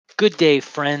Good day,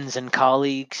 friends and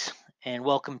colleagues, and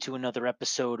welcome to another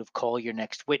episode of Call Your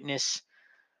Next Witness.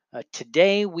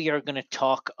 Today, we are going to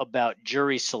talk about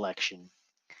jury selection,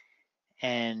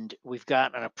 and we've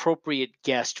got an appropriate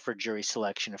guest for jury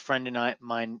selection, a friend of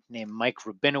mine named Mike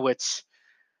Rabinowitz,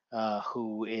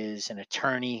 who is an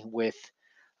attorney with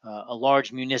a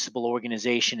large municipal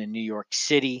organization in New York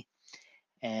City,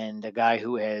 and a guy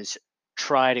who has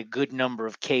tried a good number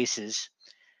of cases.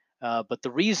 But the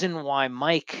reason why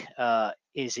Mike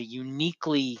is a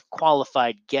uniquely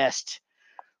qualified guest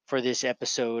for this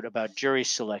episode about jury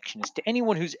selection is to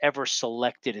anyone who's ever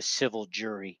selected a civil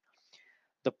jury.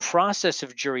 The process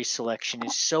of jury selection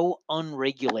is so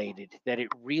unregulated that it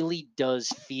really does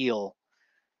feel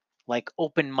like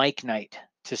open mic night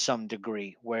to some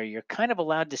degree, where you're kind of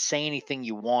allowed to say anything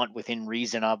you want within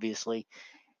reason, obviously,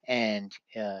 and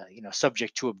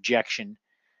subject to objection,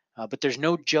 but there's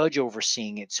no judge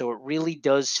overseeing it. So it really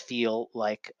does feel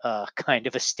like kind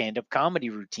of a stand up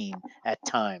comedy routine at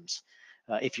times,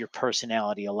 if your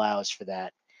personality allows for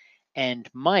that. And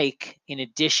Mike, in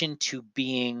addition to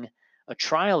being a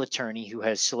trial attorney who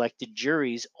has selected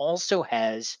juries, also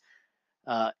has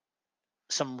uh,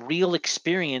 some real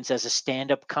experience as a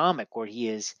stand up comic where he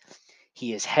is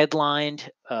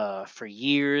headlined for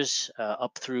years,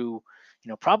 up through,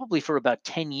 probably for about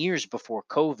 10 years before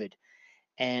COVID.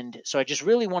 And so I just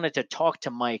really wanted to talk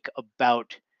to Mike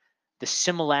about the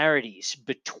similarities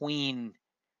between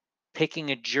picking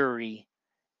a jury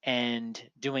and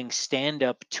doing stand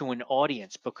up to an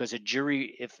audience, because a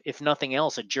jury, if nothing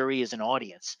else, a jury is an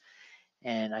audience.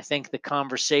 And I think the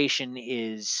conversation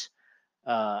is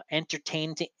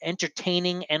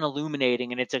entertaining and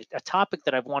illuminating, and it's a topic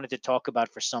that I've wanted to talk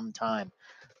about for some time.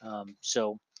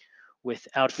 So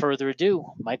without further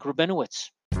ado, Mike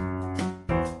Rabinowitz.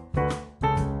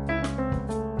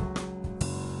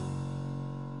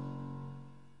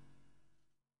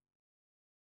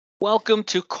 Welcome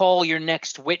to Call Your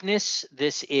Next Witness.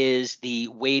 This is the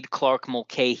Wade Clark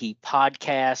Mulcahy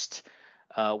podcast,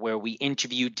 where we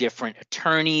interview different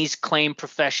attorneys, claim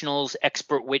professionals,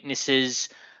 expert witnesses,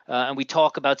 and we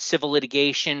talk about civil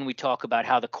litigation. We talk about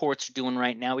how the courts are doing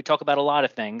right now. We talk about a lot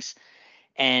of things.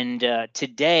 And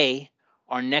today,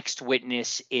 our next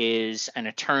witness is an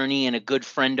attorney and a good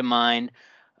friend of mine,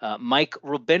 Mike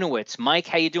Rabinowitz. Mike,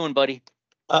 how you doing, buddy?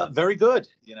 Very good.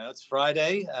 It's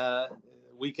Friday.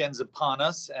 Weekend's upon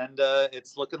us, and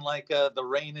it's looking like the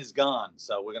rain is gone.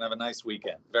 So we're going to have a nice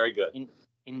weekend. Very good.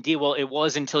 Indeed. Well, it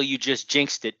was until you just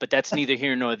jinxed it, but that's neither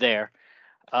here nor there.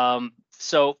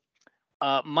 So,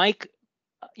 Mike,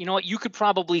 you know what? You could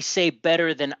probably say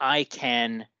better than I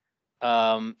can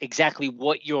exactly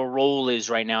what your role is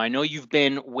right now. I know you've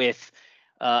been with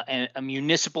a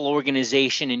municipal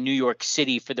organization in New York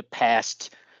City for the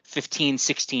past 15,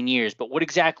 16 years, but what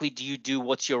exactly do you do?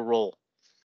 What's your role?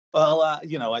 Well,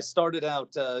 I started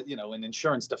out, in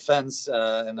insurance defense,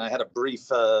 and I had a brief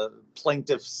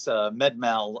plaintiff's med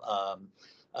mal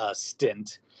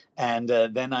stint. And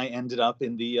then I ended up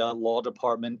in the law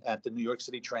department at the New York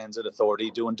City Transit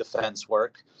Authority doing defense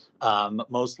work,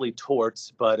 mostly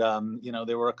torts. But,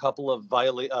 there were a couple of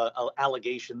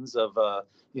allegations of,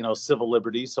 civil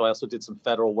liberties. So I also did some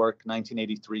federal work,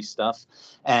 1983 stuff.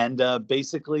 And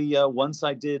basically, once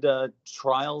I did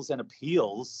trials and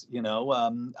appeals,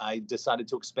 I decided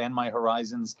to expand my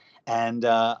horizons, and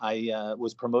I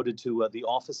was promoted to the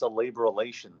Office of Labor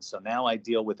Relations. So now I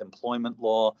deal with employment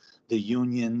law, the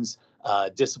unions,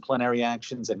 disciplinary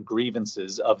actions, and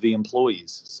grievances of the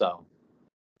employees. So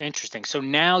interesting. So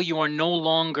now you are no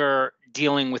longer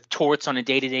dealing with torts on a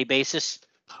day-to-day basis?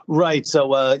 Right.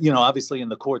 So, obviously in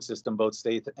the court system, both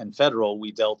state and federal,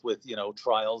 we dealt with,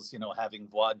 trials, having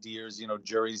voir dires,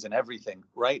 juries and everything.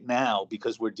 Right now,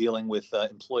 because we're dealing with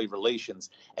employee relations,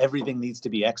 everything needs to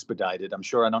be expedited. I'm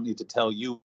sure I don't need to tell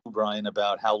you, Brian,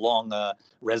 about how long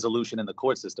resolution in the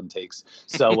court system takes.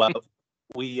 So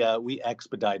we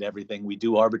expedite everything. We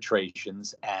do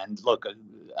arbitrations. And look,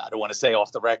 I don't want to say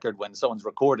off the record when someone's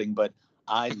recording, but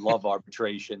I love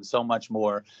arbitration so much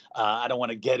more. I don't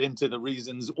want to get into the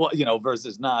reasons,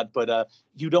 versus not, but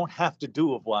you don't have to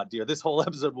do a voir dire. This whole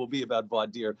episode will be about voir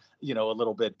dire, a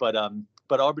little bit, but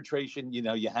arbitration,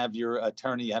 you have your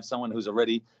attorney, you have someone who's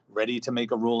already ready to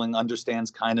make a ruling,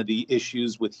 understands kind of the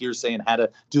issues with hearsay and how to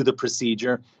do the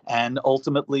procedure. And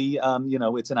ultimately,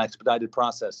 it's an expedited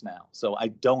process now. So I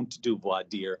don't do voir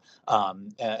dire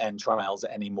and trials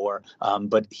anymore.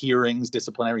 But hearings,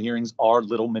 disciplinary hearings, are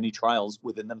little mini trials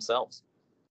within themselves.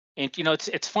 And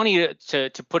it's funny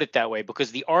to put it that way,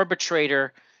 because the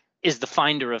arbitrator is the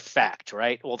finder of fact,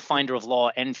 right? Well, the finder of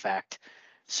law and fact.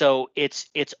 So it's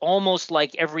almost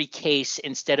like every case,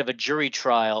 instead of a jury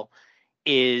trial,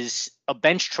 is a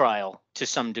bench trial to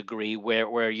some degree,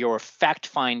 where your fact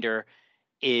finder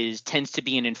tends to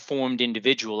be an informed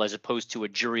individual as opposed to a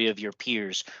jury of your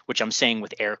peers, which I'm saying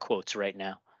with air quotes right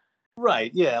now.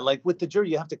 Right. Yeah. Like with the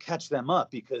jury, you have to catch them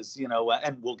up because,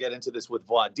 and we'll get into this with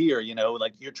voir dire,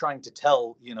 like you're trying to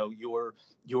tell,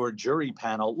 your jury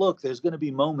panel, look, there's going to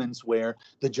be moments where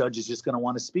the judge is just going to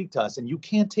want to speak to us and you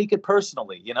can't take it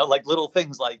personally, like little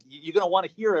things like you're going to want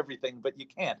to hear everything, but you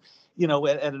can't,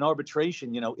 at an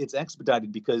arbitration, it's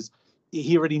expedited because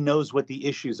he already knows what the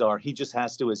issues are. He just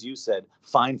has to, as you said,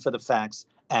 find for the facts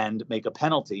and make a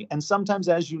penalty. And sometimes,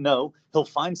 as you know, he'll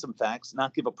find some facts,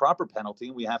 not give a proper penalty,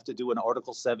 and we have to do an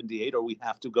Article 78 or we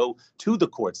have to go to the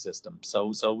court system.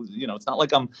 So it's not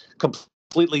like I'm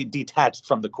completely detached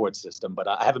from the court system, but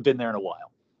I haven't been there in a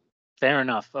while. Fair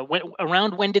enough.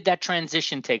 When did that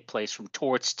transition take place from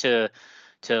torts to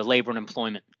labor and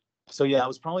employment? So yeah, I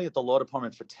was probably at the law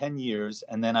department for 10 years.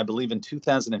 And then I believe in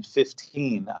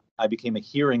 2015, I became a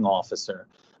hearing officer,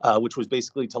 which was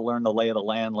basically to learn the lay of the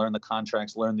land, learn the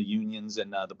contracts, learn the unions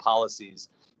and the policies.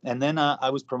 And then I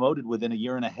was promoted within a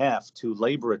year and a half to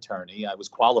labor attorney. I was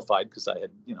qualified because I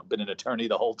had, been an attorney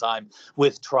the whole time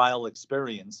with trial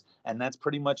experience. And that's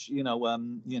pretty much, you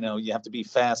have to be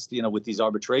fast, with these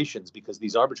arbitrations because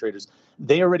these arbitrators,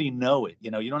 they already know it.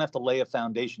 You don't have to lay a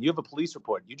foundation. You have a police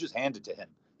report, you just hand it to him.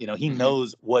 He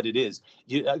knows what it is.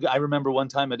 I remember one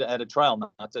time at a trial,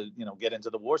 not to, get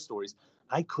into the war stories,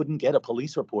 I couldn't get a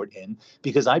police report in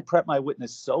because I prepped my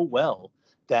witness so well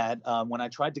that when I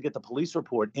tried to get the police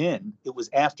report in, it was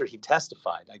after he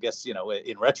testified. I guess,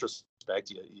 in retrospect,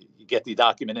 you get the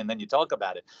document and then you talk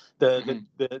about it.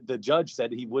 The judge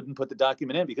said he wouldn't put the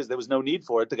document in because there was no need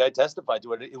for it. The guy testified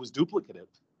to it. It was duplicative.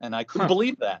 And I couldn't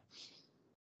believe that.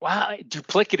 Wow.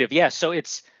 Duplicative. Yeah. So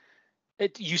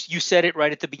you said it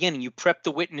right at the beginning. You prepped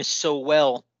the witness so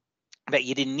well that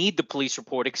you didn't need the police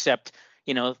report, except,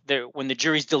 when the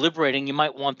jury's deliberating, you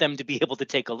might want them to be able to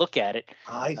take a look at it.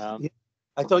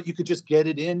 I thought you could just get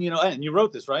it in, and you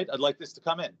wrote this, right? I'd like this to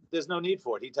come in. There's no need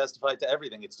for it. He testified to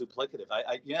everything. It's duplicative.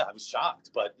 I was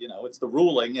shocked, but it's the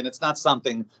ruling and it's not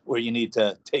something where you need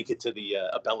to take it to the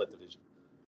appellate division.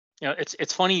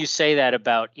 It's funny you say that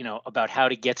about how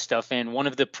to get stuff in. One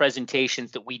of the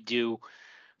presentations that we do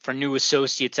for new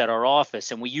associates at our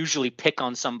office, and we usually pick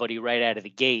on somebody right out of the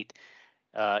gate,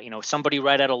 somebody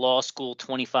right out of law school,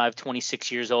 25,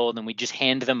 26 years old, and we just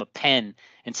hand them a pen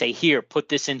and say, here, put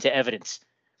this into evidence,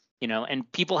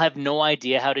 and people have no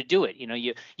idea how to do it.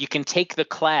 You can take the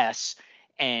class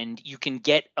and you can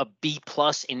get a B+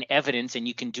 in evidence and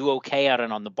you can do okay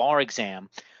on the bar exam.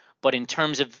 But in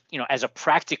terms of, as a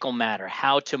practical matter,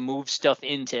 how to move stuff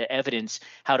into evidence,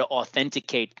 how to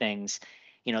authenticate things,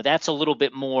 that's a little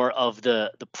bit more of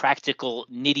the practical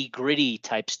nitty-gritty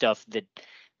type stuff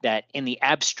that in the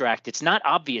abstract, it's not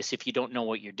obvious if you don't know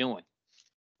what you're doing.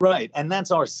 Right. And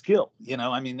that's our skill.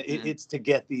 It's to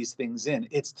get these things in.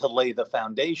 It's to lay the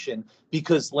foundation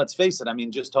because let's face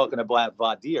it, just talking about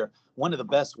voir dire, one of the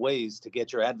best ways to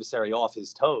get your adversary off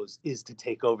his toes is to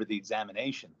take over the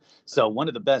examination. So one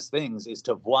of the best things is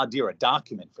to voir dire a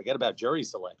document. Forget about jury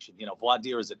selection. Voir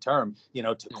dire is a term,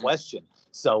 to question.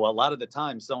 So a lot of the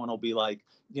time someone will be like,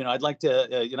 I'd like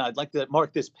to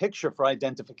mark this picture for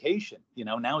identification.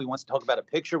 Now he wants to talk about a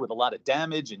picture with a lot of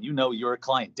damage and your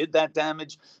client did that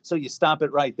damage. So you stop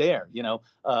it right there. Your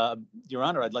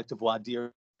Honor, I'd like to voir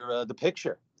dire the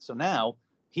picture. So now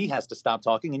he has to stop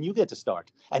talking and you get to start.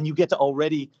 And you get to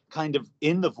already kind of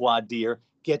in the voir dire,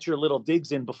 get your little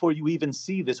digs in before you even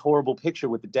see this horrible picture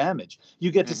with the damage.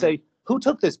 You get to say, who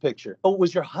took this picture? Oh, it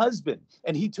was your husband.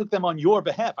 And he took them on your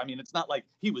behalf. It's not like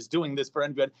he was doing this for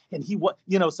anybody. And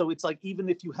so it's like, even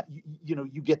if you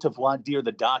get to voir dire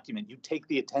the document, you take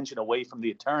the attention away from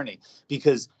the attorney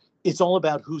because it's all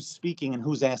about who's speaking and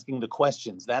who's asking the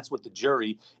questions. That's what the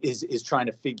jury is trying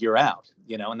to figure out,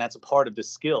 and that's a part of the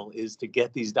skill is to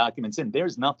get these documents in.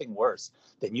 There's nothing worse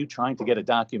than you trying to get a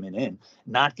document in,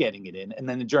 not getting it in, and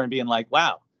then the jury being like,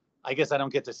 wow, I guess I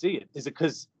don't get to see it. Is it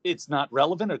because it's not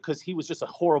relevant or because he was just a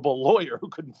horrible lawyer who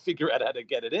couldn't figure out how to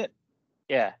get it in?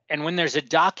 Yeah. And when there's a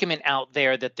document out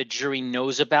there that the jury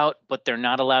knows about, but they're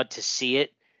not allowed to see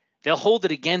it, they'll hold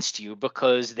it against you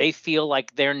because they feel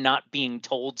like they're not being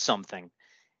told something.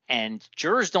 And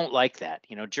jurors don't like that.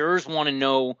 Jurors want to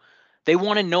know, they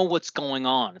want to know what's going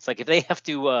on. It's like if they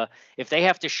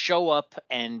have to show up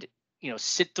and,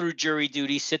 sit through jury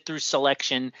duty, sit through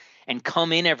selection and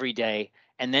come in every day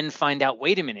and then find out,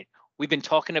 wait a minute, we've been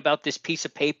talking about this piece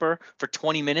of paper for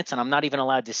 20 minutes and I'm not even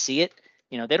allowed to see it.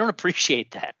 They don't appreciate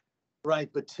that. Right,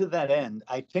 but to that end,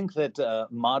 I think that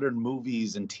modern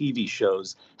movies and TV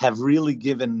shows have really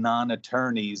given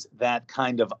non-attorneys that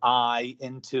kind of eye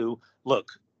into, look,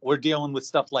 we're dealing with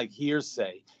stuff like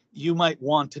hearsay. You might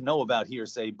want to know about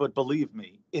hearsay, but believe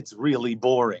me, it's really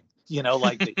boring.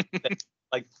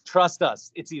 Like, trust us,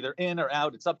 it's either in or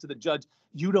out. It's up to the judge.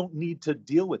 You don't need to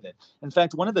deal with it. In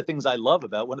fact, one of the things I love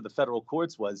about one of the federal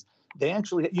courts was they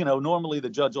actually, normally the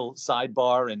judge will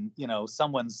sidebar and,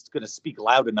 someone's going to speak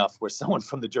loud enough where someone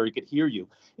from the jury could hear you.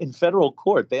 In federal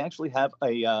court, they actually have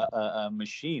a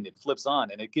machine. It flips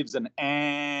on and it gives an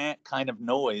kind of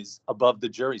noise above the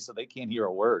jury so they can't hear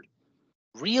a word.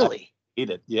 I Really? hate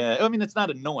it. Yeah. I mean, it's not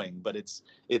annoying, but it's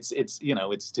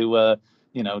to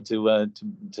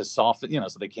soften,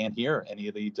 so they can't hear any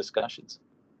of the discussions.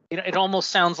 It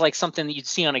almost sounds like something that you'd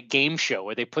see on a game show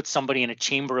where they put somebody in a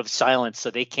chamber of silence so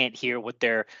they can't hear what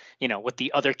the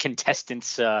other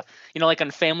contestants, like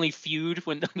on Family Feud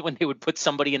when when they would put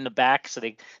somebody in the back so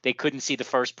they couldn't see the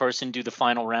first person do the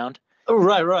final round. Oh,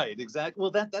 right, exactly.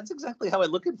 Well, that's exactly how I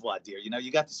look at voir dire.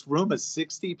 You got this room of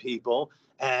 60 people,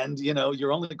 and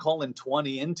you're only calling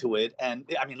 20 into it. And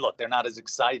I mean, look, they're not as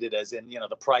excited as in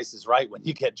The Price is Right when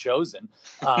you get chosen,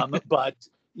 but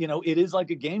it is like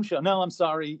a game show. No, I'm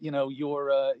sorry,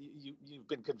 you've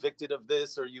been convicted of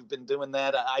this, or you've been doing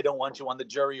that. I don't want you on the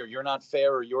jury, or you're not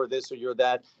fair, or you're this, or you're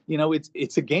that.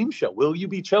 It's a game show. Will you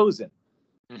be chosen?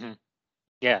 Hmm.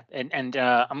 Yeah, and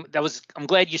I'm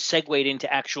glad you segued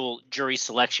into actual jury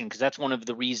selection because that's one of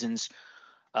the reasons,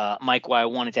 Mike, why I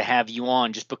wanted to have you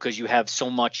on, just because you have so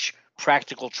much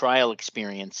practical trial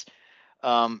experience.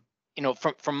 From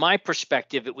my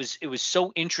perspective, it was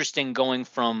so interesting going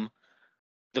from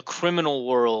the criminal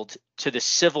world to the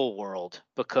civil world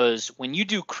because when you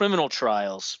do criminal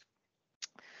trials,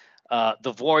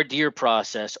 the voir dire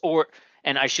process,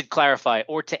 and I should clarify,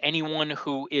 or to anyone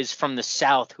who is from the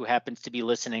South who happens to be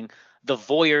listening, the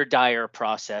voyeur dire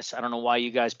process. I don't know why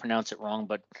you guys pronounce it wrong,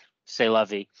 but c'est la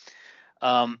vie.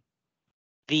 Um,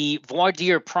 the voir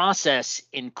dire process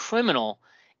in criminal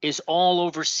is all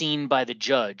overseen by the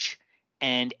judge,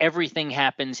 and everything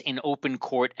happens in open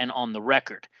court and on the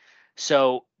record.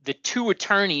 So the two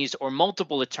attorneys or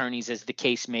multiple attorneys, as the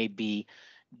case may be,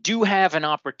 do have an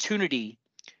opportunity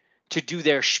to do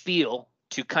their spiel,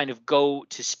 to kind of go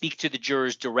to speak to the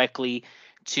jurors directly,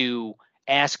 to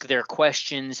ask their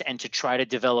questions, and to try to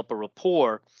develop a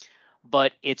rapport.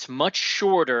 But it's much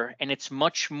shorter and it's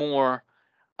much more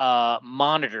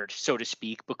monitored, so to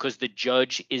speak, because the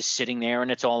judge is sitting there and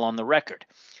it's all on the record.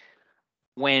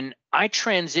 When I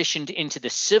transitioned into the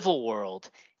civil world,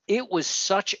 it was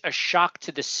such a shock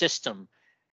to the system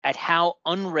at how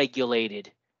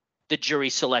unregulated the jury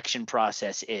selection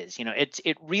process is.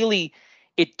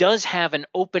 It does have an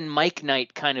open mic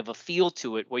night kind of a feel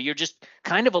to it where you're just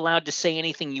kind of allowed to say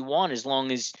anything you want as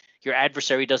long as your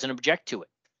adversary doesn't object to it.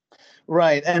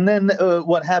 Right. And then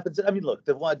what happens? I mean, look,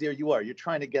 the voir dire you're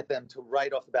trying to get them to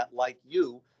right off the bat like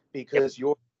you Yep. because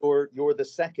you're the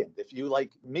second. If you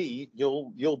like me,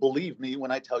 you'll believe me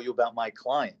when I tell you about my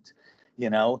client.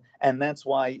 And that's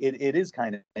why it is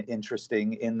kind of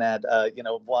interesting in that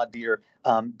voir dire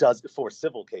does for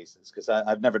civil cases, because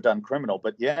I've never done criminal,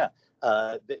 but yeah,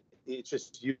 it's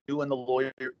just you and the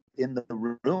lawyer in the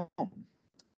room.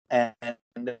 And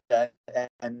the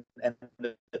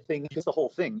thing is, the whole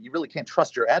thing, you really can't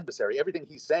trust your adversary. Everything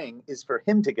he's saying is for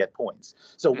him to get points.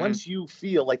 So Mm-hmm. once you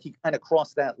feel like he kind of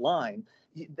crossed that line,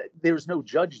 there's no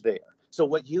judge there. So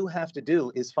what you have to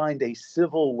do is find a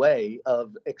civil way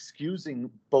of excusing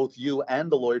both you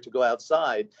and the lawyer to go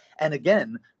outside. And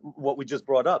again, what we just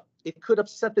brought up, it could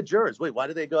upset the jurors. Wait, why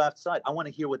do they go outside? I want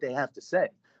to hear what they have to say.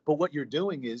 But what you're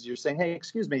doing is you're saying, hey,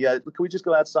 excuse me, can we just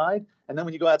go outside? And then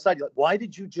when you go outside, you're like, why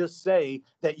did you just say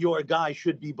that your guy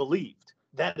should be believed?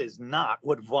 That is not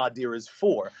what voir dire is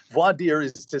for. Voir dire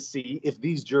is to see if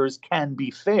these jurors can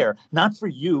be fair, not for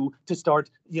you to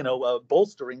start,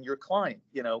 bolstering your client,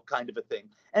 kind of a thing.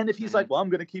 And if he's like, well, I'm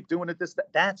going to keep doing it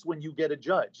that's when you get a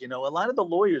judge. A lot of the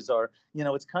lawyers are,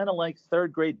 it's kind of like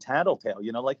third grade tattletale,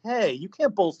 like, hey, you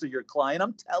can't bolster your client.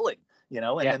 I'm telling,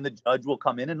 and Yeah. then the judge will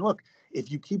come in and look,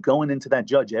 if you keep going into that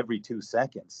judge every 2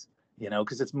 seconds,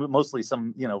 because it's mostly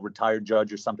some, retired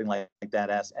judge or something like that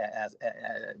as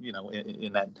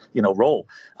in that, role,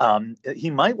 he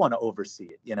might want to oversee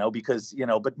it, because,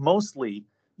 but mostly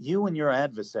you and your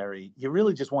adversary, you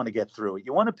really just want to get through it.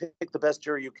 You want to pick the best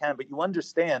jury you can, but you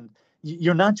understand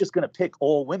you're not just going to pick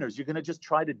all winners. You're going to just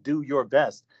try to do your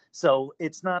best. So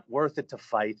it's not worth it to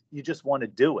fight. You just want to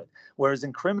do it. Whereas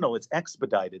in criminal, it's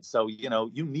expedited. So,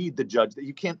 you need the judge that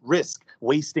you can't risk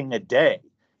wasting a day.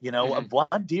 A Mm-hmm. voir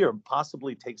dire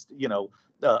possibly takes,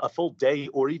 a full day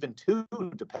or even two,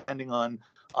 depending on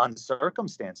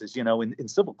circumstances. In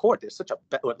civil court, there's such a,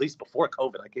 or at least before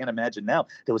COVID, I can't imagine now,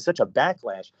 there was such a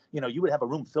backlash. You would have a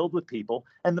room filled with people,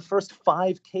 and the first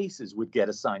 5 cases would get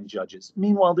assigned judges.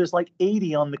 Meanwhile, there's like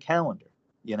 80 on the calendar.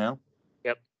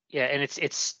 Yep. Yeah, and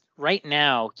it's right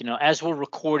now, as we're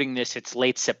recording this, it's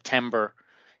late September,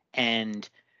 and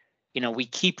we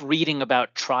keep reading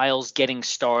about trials getting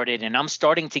started, and I'm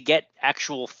starting to get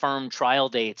actual firm trial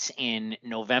dates in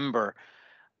November.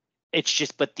 It's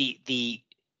just, but the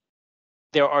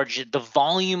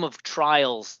volume of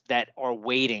trials that are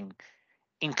waiting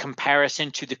in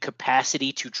comparison to the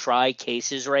capacity to try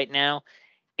cases right now,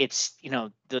 it's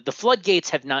the floodgates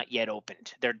have not yet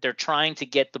opened. They're trying to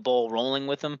get the ball rolling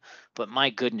with them, but my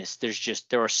goodness,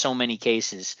 there are so many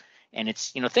cases, and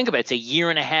it's think about it, it's a year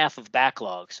and a half of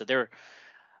backlog. So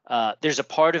there's a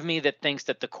part of me that thinks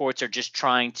that the courts are just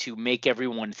trying to make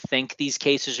everyone think these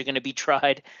cases are going to be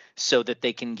tried so that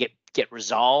they can get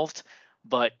resolved.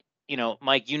 But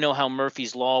Mike, how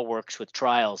Murphy's Law works with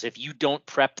trials. If you don't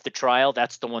prep the trial,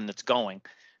 that's the one that's going.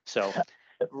 So.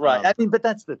 Right. I mean, but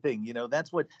that's the thing,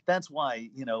 that's why,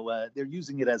 they're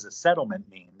using it as a settlement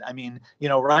mean. I mean,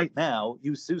 right now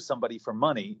you sue somebody for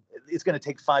money, it's going to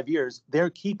take 5 years.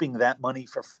 They're keeping that money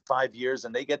for 5 years,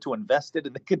 and they get to invest it,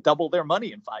 and they could double their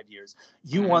money in 5 years.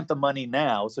 You want the money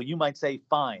now. So you might say,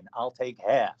 fine, I'll take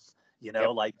half,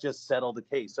 like just settle the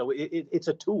case. So it's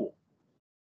a tool.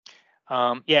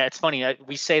 Yeah, it's funny.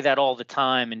 We say that all the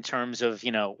time in terms of,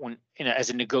 when, as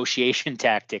a negotiation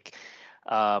tactic.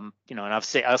 And I'll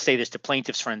say this to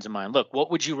plaintiffs friends of mine. Look,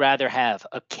 what would you rather have?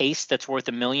 A case that's worth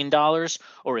 $1 million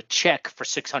or a check for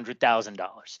 $600,000?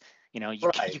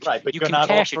 Right. But you you're can not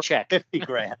cash a offering check. 50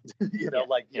 grand,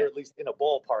 you're at least in a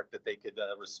ballpark that they could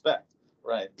respect.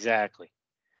 Right. Exactly.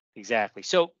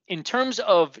 So in terms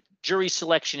of jury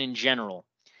selection in general,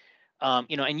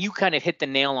 and you kind of hit the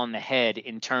nail on the head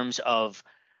in terms of,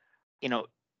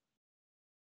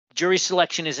 jury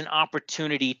selection is an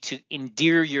opportunity to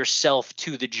endear yourself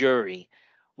to the jury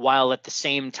while at the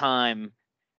same time,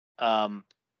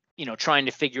 trying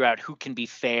to figure out who can be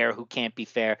fair, who can't be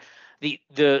fair.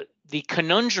 The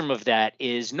conundrum of that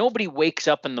is nobody wakes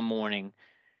up in the morning,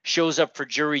 shows up for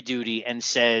jury duty and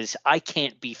says, I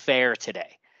can't be fair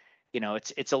today.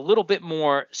 It's a little bit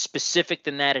more specific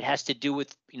than that. It has to do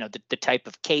with, the type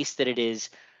of case that it is.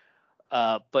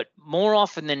 But more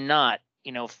often than not,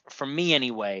 for me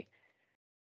anyway,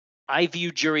 I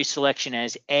view jury selection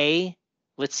as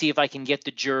let's see if I can get the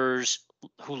jurors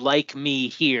who like me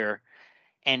here,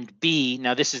 and B,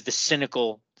 now this is the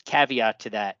cynical caveat to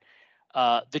that,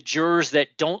 the jurors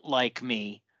that don't like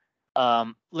me,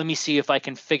 let me see if I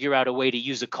can figure out a way to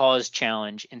use a cause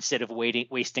challenge instead of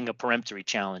wasting a peremptory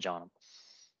challenge on them.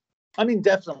 I mean,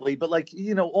 definitely, but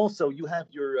also you have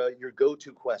your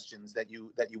go-to questions that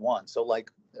you want. So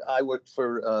I worked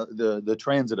for the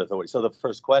transit authority. So the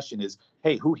first question is,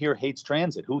 hey, who here hates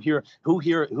transit? Who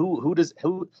does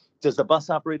the bus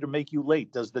operator make you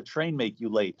late? Does the train make you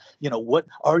late? What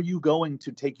are you going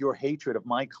to take your hatred of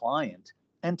my client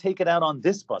and take it out on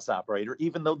this bus operator,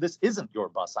 even though this isn't your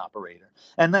bus operator?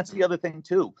 And that's the other thing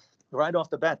too. Right off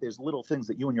the bat, there's little things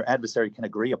that you and your adversary can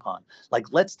agree upon. Like,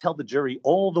 let's tell the jury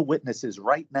all the witnesses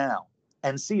right now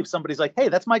and see if somebody's like, hey,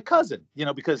 that's my cousin,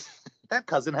 because that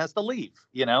cousin has to leave,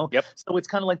 Yep. So it's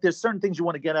kind of like there's certain things you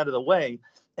want to get out of the way,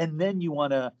 and then you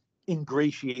want to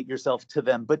ingratiate yourself to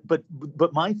them. But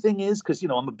my thing is, because,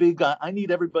 I'm a big, I need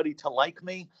everybody to like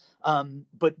me.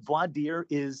 But voir dire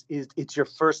is it's your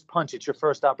first punch. It's your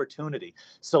first opportunity.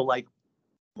 So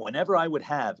whenever I would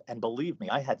have, and believe me,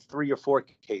 I had 3 or 4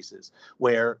 cases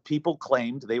where people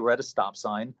claimed they were at a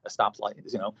stoplight,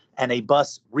 and a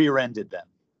bus rear-ended them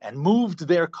and moved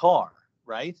their car,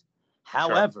 right? Sure.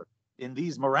 However, in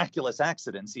these miraculous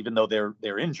accidents, even though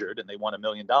they're injured and they won $1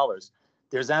 million,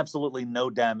 there's absolutely no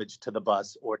damage to the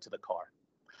bus or to the car.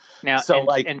 Now, so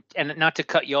and not to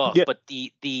cut you off, yeah. But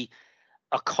a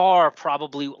car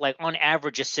probably, on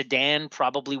average, a sedan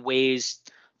probably weighs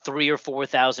 3,000 or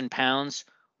 4,000 pounds.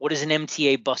 What does an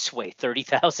MTA bus weigh?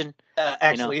 30,000?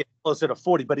 Actually, it's closer to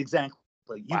 40, but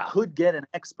exactly. You could get an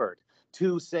expert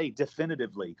to say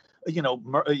definitively,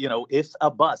 if a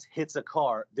bus hits a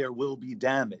car, there will be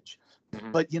damage.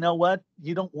 Mm-hmm. But you know what?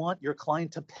 you don't want your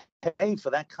client to pay for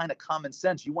that kind of common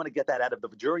sense. You want to get that out of the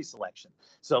jury selection.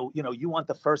 So, you want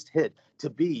the first hit to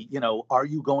be, are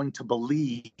you going to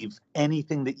believe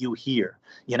anything that you hear?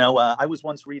 I was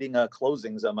once reading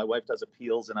closings. My wife does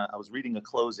appeals, and I was reading a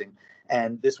closing,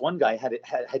 and this one guy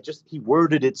he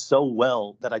worded it so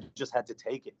well that I just had to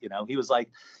take it. He was like,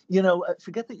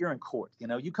 forget that you're in court.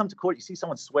 You come to court, you see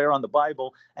someone swear on the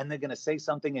Bible, and they're going to say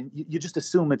something, and you just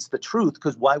assume it's the truth,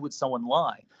 because why would someone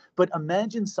lie? But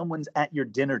imagine someone's at your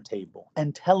dinner table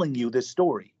and telling you this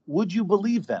story. Would you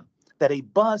believe them? That a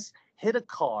bus hit a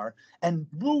car and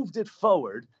moved it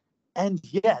forward, and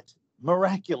yet,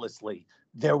 miraculously,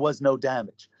 there was no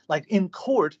damage. Like in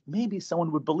court, maybe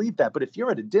someone would believe that. But if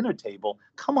you're at a dinner table,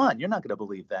 come on, you're not going to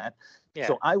believe that. Yeah.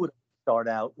 So I would start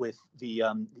out with the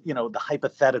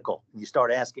hypothetical. You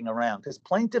start asking around, because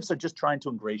plaintiffs are just trying to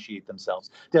ingratiate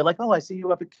themselves. They're like, oh, I see you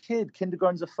have a kid.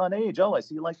 Kindergarten's a fun age. Oh, I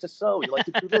see you like to sew. You like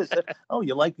to do this. Oh,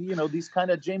 you like, these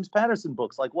kind of James Patterson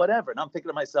books, like whatever. And I'm thinking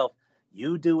to myself,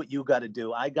 you do what you got to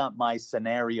do. I got my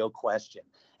scenario question,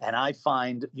 and I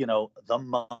find, the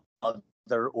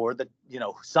mother or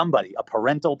somebody, a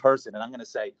parental person. And I'm going to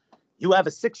say, you have a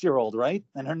 6-year-old, right?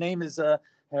 And her name is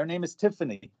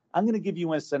Tiffany. I'm going to give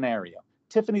you a scenario.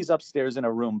 Tiffany's upstairs in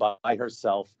a room by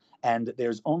herself, and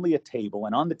there's only a table,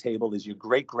 and on the table is your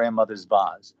great grandmother's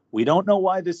vase. We don't know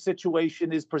why this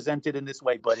situation is presented in this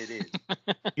way, but it is.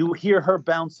 You hear her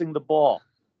bouncing the ball.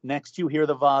 Next, you hear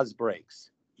the vase breaks.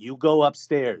 You go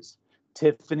upstairs.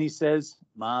 Tiffany says,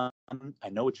 Mom, I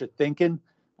know what you're thinking.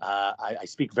 I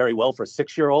speak very well for a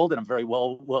 6-year-old, and I'm very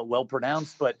well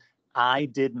pronounced, but I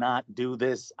did not do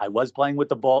this. I was playing with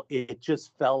the ball. It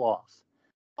just fell off.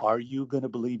 Are you going to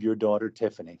believe your daughter,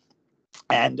 Tiffany?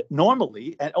 And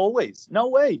normally, and always, no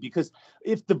way, because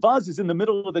if the vase is in the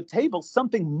middle of the table,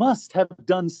 something must have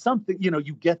done something.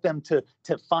 You get them to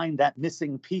find that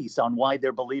missing piece on why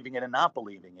they're believing it and not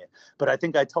believing it. But I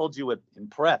think I told you in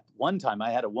prep, one time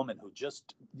I had a woman who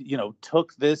just,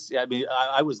 took this. I mean,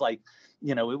 I was like,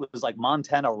 it was like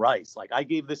Montana Rice. Like, I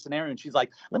gave this scenario, and she's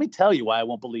like, let me tell you why I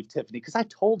won't believe Tiffany, because I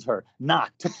told her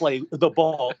not to play the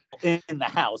ball in the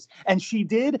house, and she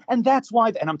did, and that's why.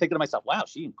 And I'm thinking to myself, wow,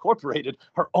 she incorporated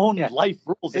her own life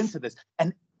rules into this,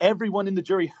 and everyone in the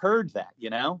jury heard that.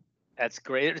 That's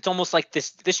great. It's almost like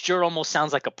this juror almost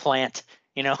sounds like a plant.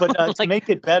 But like, to make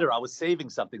it better, I was saving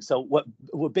something. So what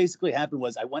basically happened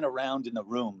was I went around in the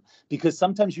room, because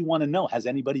sometimes you want to know, has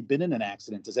anybody been in an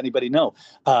accident? Does anybody know?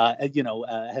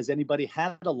 Has anybody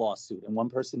had a lawsuit? And one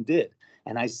person did.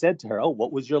 And I said to her, oh,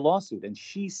 what was your lawsuit? And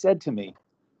she said to me,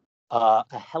 a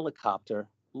helicopter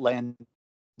landed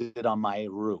on my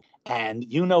roof. And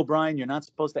Brian, you're not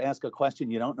supposed to ask a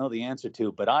question you don't know the answer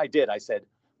to. But I did. I said,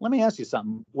 let me ask you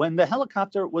something. When the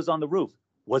helicopter was on the roof,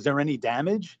 was there any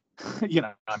damage?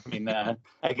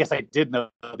 I guess I did know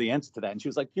the answer to that. And she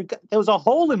was like, there was a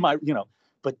hole in my,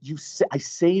 but I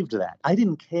saved that. I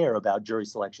didn't care about jury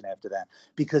selection after that,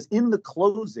 because in the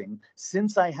closing,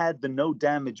 since I had the no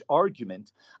damage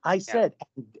argument, I said,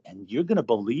 and you're going to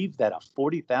believe that a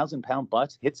 40,000-pound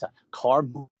bus hits a car,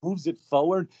 moves it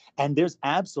forward, and there's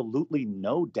absolutely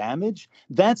no damage?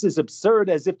 That's as absurd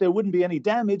as if there wouldn't be any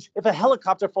damage if a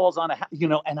helicopter falls on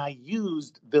and I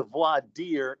used the voir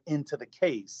dire into the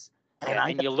case.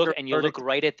 And you look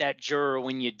right at that juror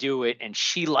when you do it, and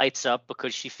she lights up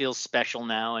because she feels special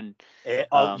now. And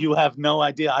you have no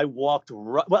idea. I walked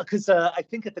because I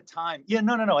think at the time,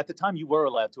 no. At the time, you were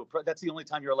allowed to approach. That's the only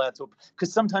time you're allowed to,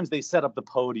 because sometimes they set up the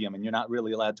podium and you're not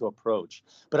really allowed to approach.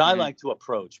 But I like to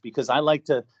approach, because I like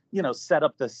to, set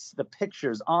up the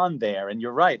pictures on there. And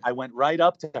you're right. I went right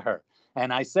up to her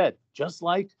and I said, just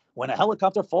like when a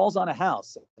helicopter falls on a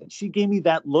house. And she gave me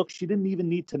that look. She didn't even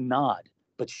need to nod.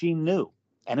 But she knew,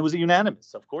 and it was a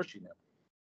unanimous. Of course she knew.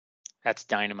 That's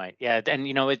dynamite. Yeah, and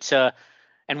it's and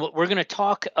what we're going to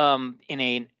talk in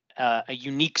a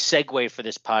unique segue for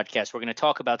this podcast. We're going to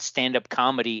talk about stand-up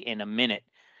comedy in a minute,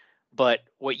 but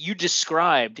what you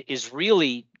described is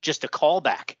really just a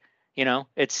callback.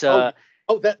 It's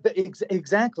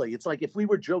exactly. It's like if we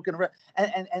were joking around,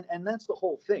 and that's the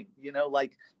whole thing,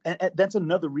 and that's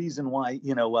another reason why,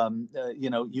 you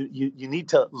need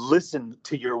to listen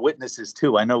to your witnesses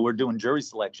too. I know we're doing jury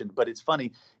selection, but it's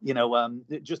funny,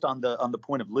 just on the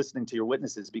point of listening to your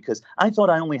witnesses, because I thought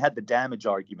I only had the damage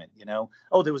argument,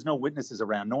 oh, there was no witnesses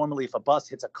around. Normally, if a bus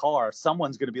hits a car,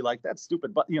 someone's going to be like, that's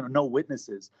stupid, but no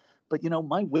witnesses. But,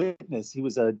 my witness, he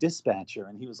was a dispatcher,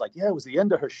 and he was like, yeah, it was the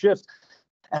end of her shift.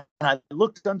 And I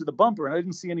looked under the bumper and I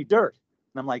didn't see any dirt.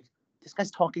 And I'm like, this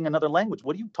guy's talking another language.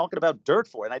 What are you talking about dirt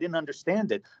for? And I didn't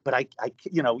understand it. But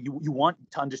you want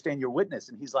to understand your witness.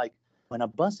 And he's like, when a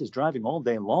bus is driving all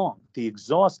day long, the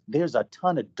exhaust, there's a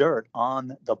ton of dirt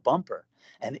on the bumper.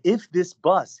 And if this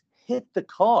bus hit the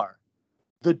car,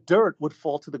 the dirt would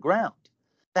fall to the ground.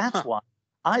 That's Huh. why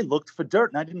I looked for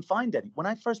dirt and I didn't find any. When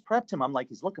I first prepped him, I'm like,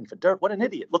 he's looking for dirt. What an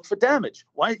idiot. Look for damage.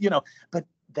 Why, but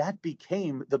that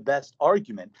became the best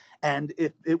argument. And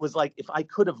if it was like, if I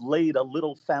could have laid a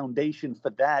little foundation for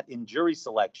that in jury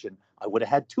selection, I would have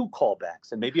had two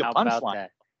callbacks and maybe a How about punchline.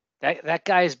 that? That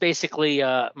guy is basically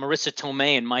Marissa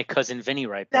Tomei and My Cousin Vinny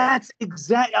right there. That's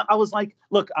exactly. I was like,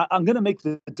 look, I'm going to make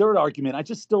the dirt argument. I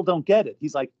just still don't get it.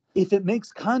 He's like, if it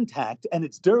makes contact and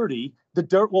it's dirty, the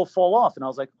dirt will fall off. And I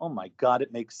was like, oh my God,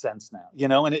 it makes sense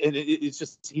now, And it's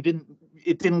just, it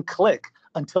didn't click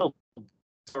until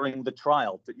during the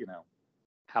trial,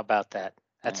 How about that?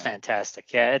 That's Yeah.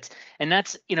 fantastic. Yeah,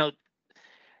 that's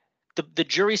the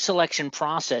jury selection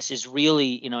process is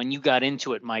really, and you got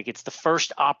into it, Mike. It's the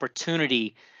first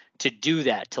opportunity to do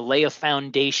that, to lay a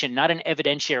foundation, not an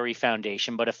evidentiary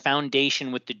foundation, but a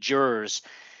foundation with the jurors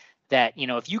that,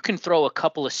 if you can throw a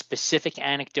couple of specific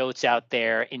anecdotes out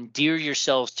there, endear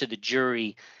yourselves to the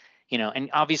jury, and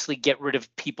obviously get rid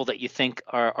of people that you think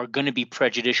are going to be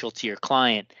prejudicial to your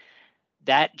client,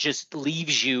 that just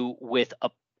leaves you with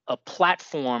a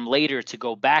platform later to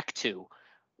go back to,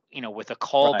 with a Right.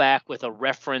 callback, with a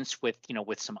reference, with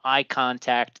some eye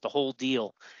contact, the whole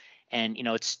deal. And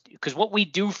it's because what we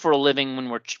do for a living when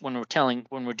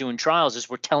we're doing trials is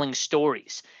we're telling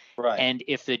stories. Right. And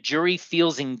if the jury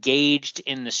feels engaged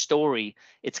in the story,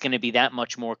 it's going to be that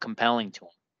much more compelling to them.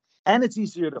 And it's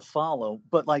easier to follow.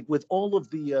 But like with all of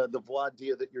the voir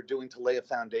dire that you're doing to lay a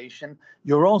foundation,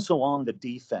 you're also on the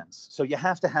defense. So you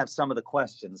have to have some of the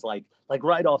questions, like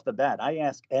right off the bat. I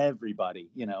ask everybody,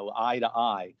 eye to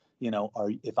eye,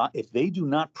 if they do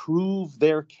not prove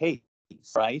their case,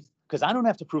 right? Because I don't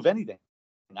have to prove anything.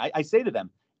 I say to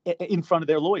them in front of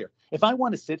their lawyer, if I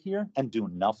want to sit here and do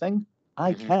nothing,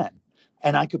 I Mm-hmm. can,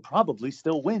 and I could probably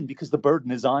still win because the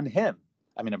burden is on him.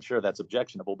 I mean, I'm sure that's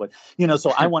objectionable, but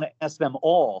so I want to ask them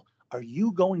all, are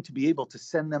you going to be able to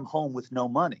send them home with no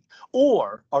money?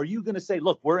 Or are you going to say,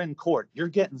 look, we're in court, you're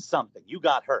getting something, you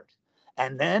got hurt.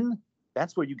 And then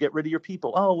that's where you get rid of your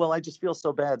people. Oh, well, I just feel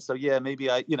so bad. So yeah, maybe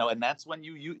and that's when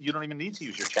you don't even need to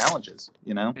use your challenges.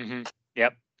 Mm-hmm.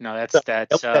 Yep. No, So,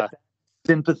 that's that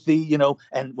sympathy,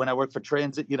 and when I work for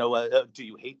transit, do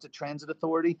you hate the transit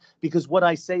authority? Because what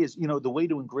I say is, the way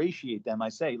to ingratiate them, I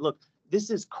say, look, this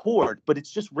is court, but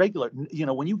it's just regular.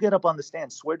 When you get up on the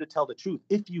stand, swear to tell the truth.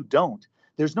 If you don't,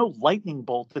 there's no lightning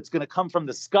bolt that's going to come from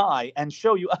the sky and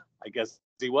show you. I guess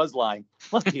he was lying.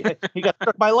 Look, he got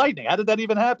struck by lightning. How did that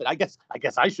even happen? I guess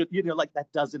I should. Like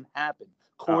that doesn't happen.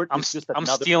 Court I'm is just I'm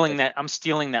another.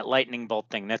 stealing that lightning bolt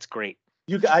thing. That's great.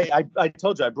 I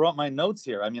told you I brought my notes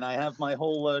here. I mean, I have my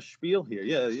whole spiel here.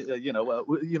 Yeah,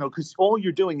 because all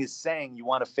you're doing is saying you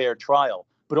want a fair trial,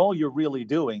 but all you're really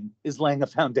doing is laying a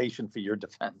foundation for your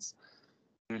defense.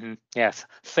 Mm-hmm. Yes,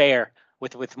 fair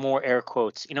with more air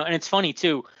quotes. And it's funny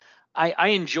too. I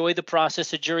enjoy the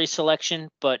process of jury selection,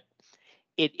 but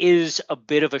it is a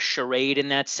bit of a charade in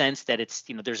that sense that it's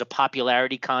there's a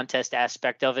popularity contest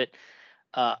aspect of it.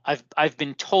 I've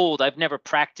been told, I've never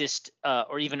practiced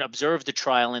or even observed a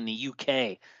trial in the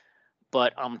UK,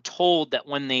 but I'm told that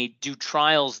when they do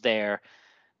trials there,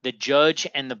 the judge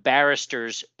and the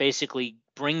barristers basically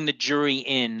bring the jury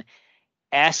in,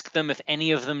 ask them if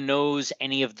any of them knows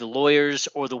any of the lawyers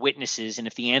or the witnesses, and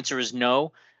if the answer is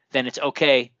no, then it's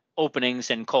okay, openings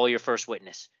and call your first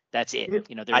witness. That's it. I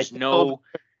There's think over no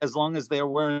there, as long as they're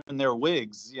wearing their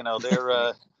wigs,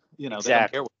 they're they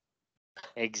don't care.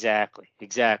 exactly.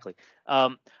 Exactly.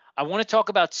 I want to talk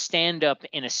about stand up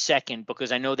in a second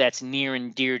because I know that's near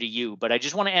and dear to you. But I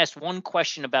just want to ask one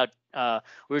question about.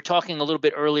 We were talking a little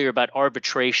bit earlier about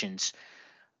arbitrations.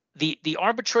 The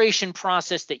arbitration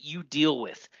process that you deal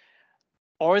with.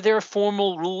 Are there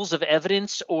formal rules of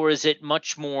evidence, or is it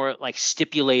much more like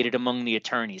stipulated among the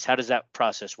attorneys? How does that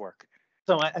process work?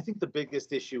 So I think the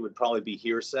biggest issue would probably be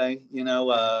hearsay.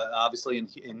 Obviously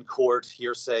in court,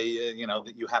 hearsay.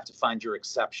 That you have to find your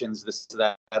exceptions. This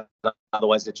that.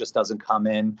 Otherwise, it just doesn't come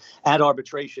in. At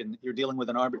arbitration, you're dealing with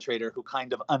an arbitrator who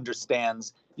kind of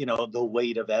understands, the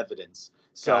weight of evidence.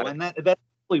 So, and that's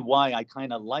really why I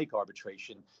kind of like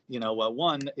arbitration.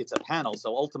 One, it's a panel,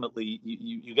 so ultimately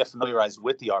you get familiarized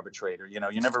with the arbitrator.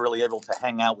 You're never really able to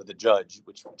hang out with the judge,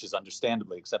 which is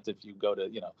understandably, except if you go to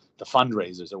the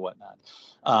fundraisers or whatnot.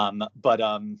 But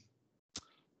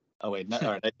Oh wait, no,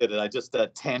 all right, I did it. I just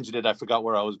tangented. I forgot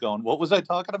where I was going. What was I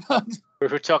talking about?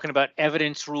 We're talking about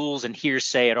evidence rules and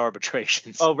hearsay at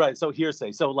arbitrations. Oh, right. So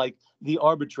hearsay. So like the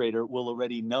arbitrator will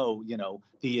already know,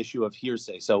 the issue of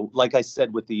hearsay. So like I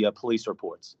said with the police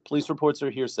reports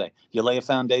are hearsay. You lay a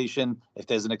foundation. If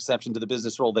there's an exception to the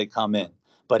business rule, they come in.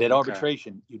 But at Okay.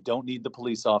 arbitration, you don't need the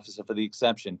police officer for the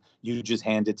exception. You just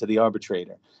hand it to the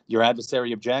arbitrator. Your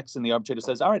adversary objects, and the arbitrator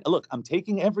says, all right, look, I'm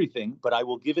taking everything, but I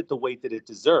will give it the weight that it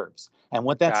deserves. And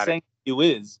what that's Got it. saying to you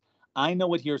is, I know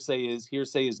what hearsay is.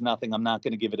 Hearsay is nothing. I'm not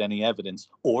going to give it any evidence.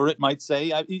 Or it might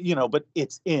say, but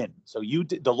it's in. So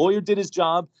the lawyer did his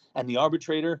job, and the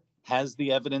arbitrator has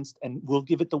the evidence, and will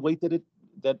give it the weight that it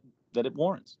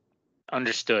warrants.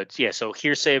 Understood. Yeah. So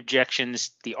hearsay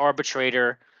objections, the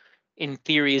arbitrator, in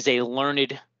theory, is a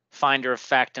learned finder of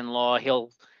fact and law.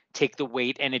 He'll take the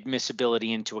weight and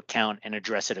admissibility into account and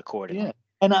address it accordingly.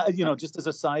 Yeah. And just as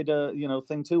a side,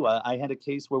 thing too, I had a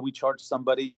case where we charged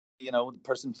somebody. The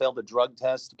person failed a drug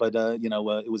test, but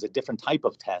it was a different type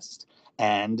of test.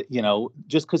 And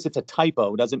just because it's a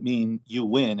typo doesn't mean you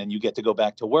win and you get to go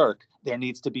back to work. There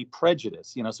needs to be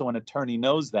prejudice. So an attorney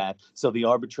knows that. So the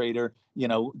arbitrator,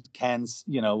 can,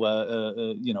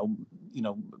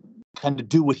 kind of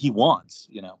do what he wants.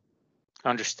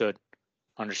 Understood.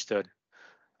 Understood.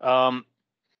 All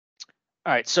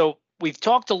right. So we've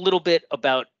talked a little bit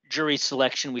about jury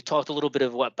selection. We talked a little bit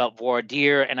about voir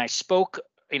dire, and I spoke,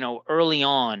 early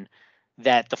on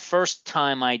that the first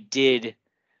time I did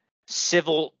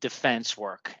civil defense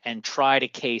work and tried a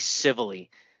case civilly,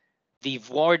 the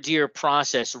voir dire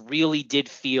process really did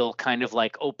feel kind of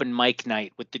like open mic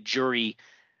night with the jury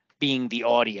being the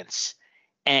audience.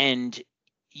 And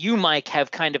you, Mike,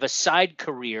 have kind of a side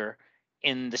career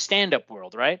in the stand-up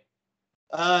world, right?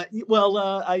 After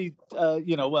I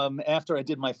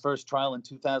did my first trial in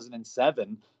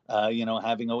 2007,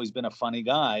 having always been a funny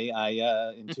guy,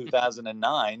 in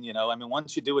 2009,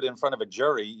 once you do it in front of a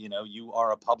jury, you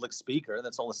are a public speaker.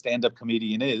 That's all a stand-up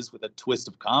comedian is, with a twist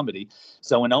of comedy.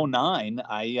 So in 2009,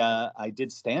 I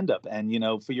did stand-up, and,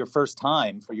 for your first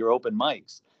time, for your open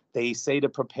mics, they say to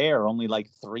prepare only like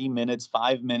 3 minutes,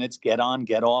 5 minutes, get on,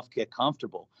 get off, get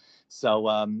comfortable. So,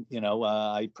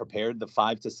 I prepared the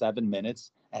 5 to 7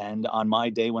 minutes. And on my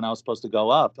day when I was supposed to go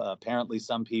up, apparently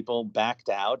some people backed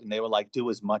out and they were like, do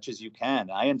as much as you can.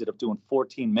 I ended up doing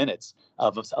 14 minutes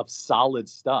of solid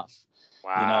stuff.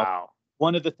 Wow.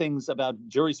 One of the things about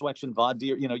jury selection, voir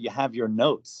dire, you have your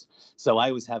notes. So I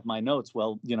always have my notes.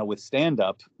 Well, with stand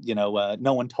up,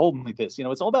 no one told me this.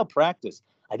 It's all about practice.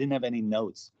 I didn't have any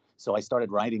notes. So I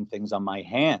started writing things on my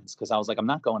hands because I was like, I'm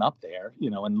not going up there,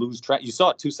 and lose track. You saw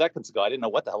it 2 seconds ago. I didn't know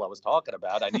what the hell I was talking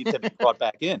about. I need to be brought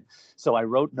back in. So I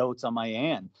wrote notes on my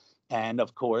hand. And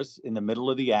of course, in the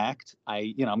middle of the act,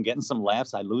 I'm getting some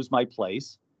laughs. I lose my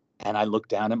place and I look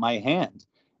down at my hand.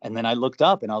 And then I looked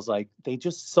up and I was like, they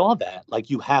just saw that.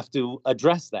 Like, you have to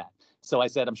address that. So I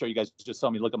said, I'm sure you guys just saw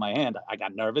me look at my hand. I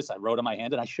got nervous. I wrote on my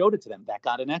hand and I showed it to them. That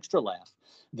got an extra laugh.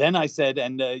 Then I said,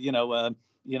 and, I'm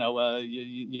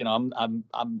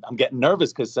getting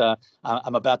nervous because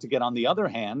I'm about to get on the other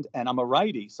hand and I'm a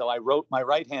righty. So I wrote my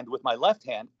right hand with my left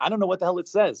hand. I don't know what the hell it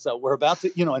says. So we're about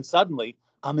to, and suddenly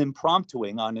I'm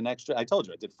impromptuing on an extra. I told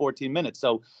you I did 14 minutes.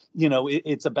 So,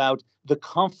 it's about the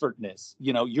comfortness.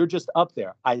 You're just up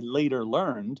there. I later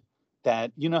learned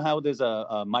that, how there's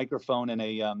a microphone and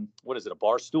a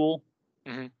bar stool?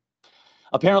 Mm-hmm.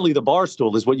 Apparently the bar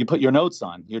stool is what you put your notes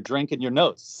on. You're drinking your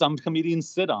notes. Some comedians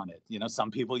sit on it. Some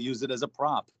people use it as a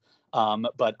prop.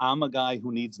 But I'm a guy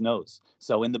who needs notes.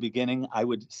 So in the beginning, I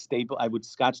would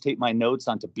scotch tape my notes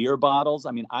onto beer bottles.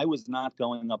 I mean, I was not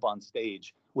going up on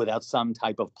stage without some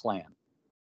type of plan.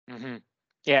 Mm-hmm.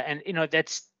 Yeah. And,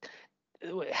 that's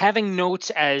having notes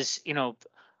as,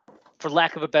 for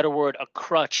lack of a better word, a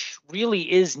crutch really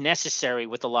is necessary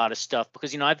with a lot of stuff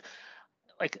because,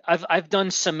 I've done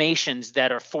summations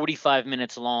that are 45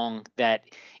 minutes long that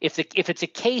if it's a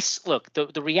case, look,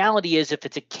 the reality is if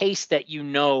it's a case that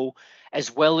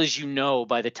as well as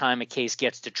by the time a case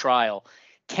gets to trial,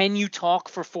 can you talk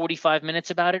for 45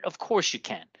 minutes about it? Of course you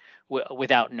can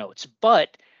without notes.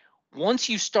 But once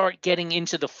you start getting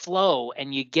into the flow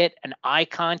and you get an eye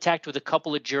contact with a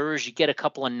couple of jurors, you get a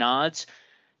couple of nods,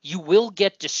 you will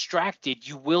get distracted.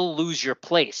 You will lose your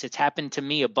place. It's happened to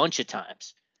me a bunch of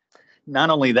times.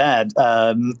 Not only that,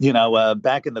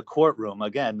 back in the courtroom,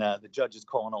 again, the judge is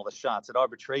calling all the shots. At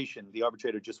arbitration, the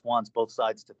arbitrator just wants both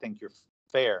sides to think you're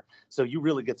fair. So you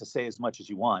really get to say as much as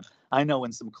you want. I know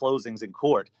in some closings in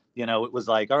court, it was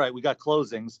like, all right, we got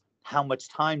closings. How much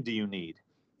time do you need?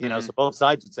 So both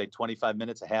sides would say 25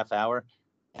 minutes, a half hour.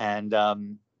 And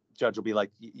judge will be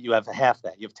like, you have half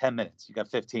that. You have 10 minutes. You got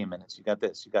 15 minutes. You got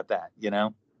this. You got that.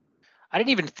 I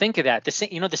didn't even think of that.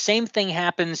 The same thing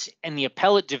happens in the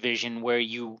appellate division where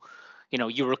you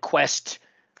request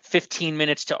 15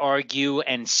 minutes to argue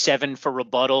and 7 for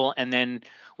rebuttal, and then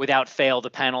without fail, the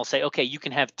panel say, okay, you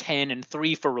can have 10 and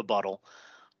 3 for rebuttal.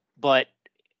 But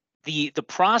the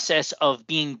process of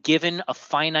being given a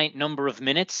finite number of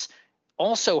minutes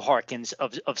also harkens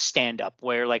of stand up,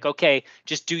 where like, okay,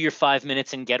 just do your 5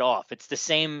 minutes and get off. It's the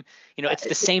same, it's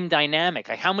the same dynamic.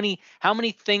 Like how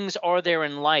many things are there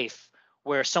in life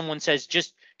where someone says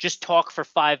just talk for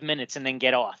 5 minutes and then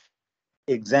get off?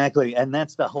 Exactly. And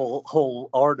that's the whole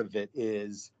art of it,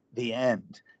 is the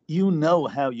end. You know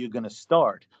how you're going to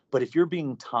start, but if you're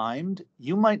being timed,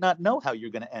 you might not know how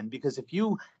you're going to end, because if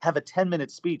you have a 10-minute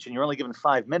speech and you're only given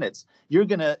 5 minutes, you're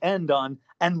going to end on,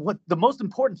 and what the most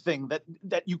important thing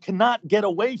that you cannot get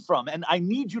away from, and I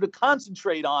need you to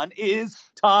concentrate on, is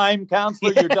time,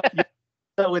 counselor. You're done.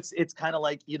 So it's kind of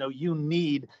like, you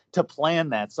need to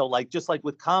plan that. So like, just like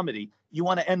with comedy, you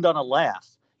want to end on a laugh.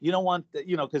 You don't want,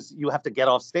 because you have to get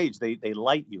off stage. They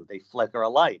light you, they flicker a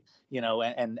light,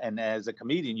 and as a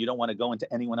comedian, you don't want to go into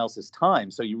anyone else's time.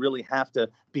 So you really have to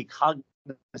be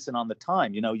cognizant on the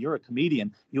time. You're a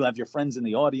comedian, you have your friends in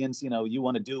the audience, you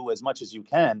want to do as much as you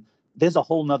can. There's a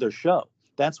whole nother show.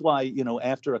 That's why,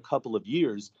 after a couple of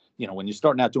years, when you're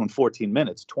starting out doing 14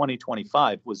 minutes, 20,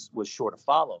 25 was sure to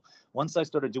follow. Once I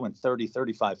started doing 30,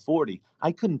 35, 40,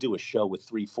 I couldn't do a show with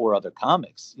 3, 4 other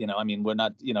comics. I mean, we're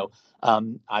not,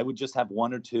 I would just have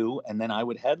 1 or 2, and then I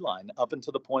would headline up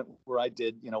until the point where I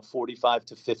did, 45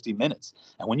 to 50 minutes.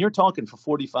 And when you're talking for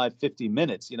 45, 50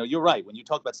 minutes, you're right. When you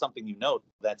talk about something,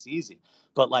 that's easy.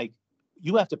 But like,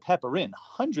 you have to pepper in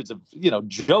hundreds of,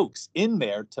 jokes in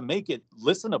there to make it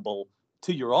listenable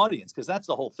to your audience, because that's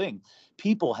the whole thing.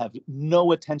 People have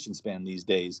no attention span these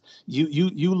days.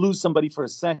 You lose somebody for a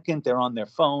second, they're on their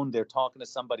phone, they're talking to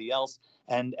somebody else,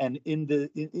 and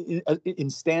in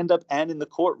stand up and in the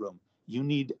courtroom, you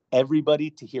need everybody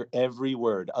to hear every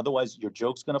word. Otherwise, your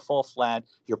joke's going to fall flat,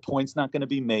 your point's not going to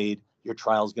be made, your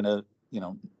trial's going to,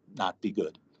 not be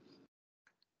good.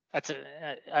 That's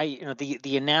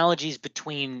the analogies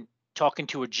between talking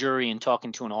to a jury and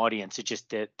talking to an audience, it's just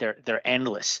that they're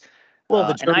endless. Well,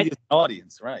 the jury is an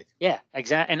audience, right? Yeah,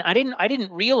 exactly. And I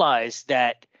didn't realize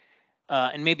that,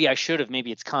 and maybe I should have.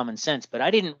 Maybe it's common sense, but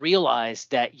I didn't realize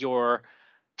that your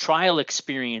trial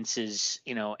experiences,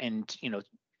 and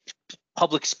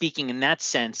public speaking in that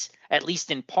sense, at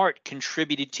least in part,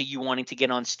 contributed to you wanting to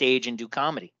get on stage and do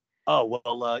comedy. Oh,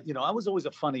 well, I was always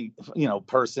a funny,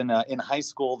 person. In high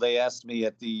school, they asked me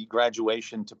at the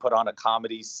graduation to put on a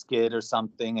comedy skit or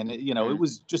something. And, it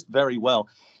was just very well.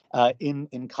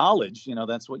 In college,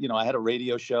 that's what, I had a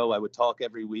radio show. I would talk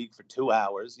every week for 2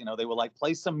 hours. They were like,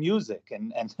 play some music.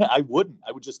 And I wouldn't.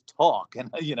 I would just talk. And,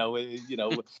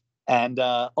 and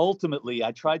ultimately,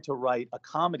 I tried to write a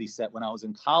comedy set when I was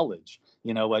in college.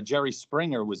 Jerry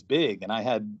Springer was big, and I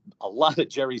had a lot of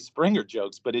Jerry Springer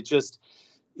jokes, but it just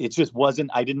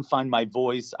wasn't, I didn't find my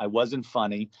voice. I wasn't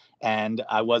funny, and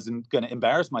I wasn't going to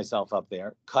embarrass myself up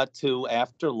there. Cut to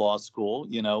after law school,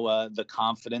 the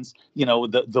confidence,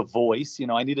 the voice,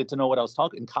 I needed to know what I was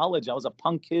talking. In college, I was a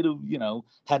punk kid who,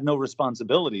 had no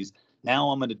responsibilities. Now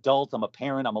I'm an adult, I'm a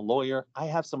parent, I'm a lawyer. I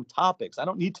have some topics. I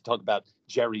don't need to talk about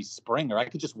Jerry Springer. I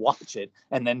could just watch it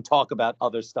and then talk about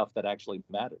other stuff that actually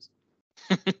matters.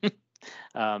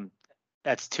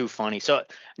 That's too funny. So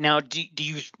now do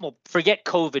you, well, forget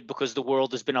COVID because the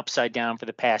world has been upside down for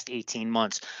the past 18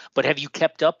 months, but have you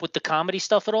kept up with the comedy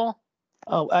stuff at all?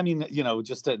 Oh, I mean,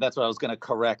 that's what I was going to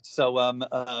correct. So,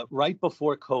 right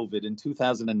before COVID in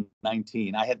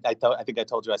 2019, I think I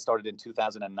told you I started in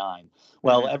 2009.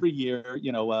 Well, every year,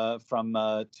 from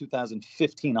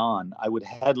 2015 on, I would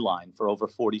headline for over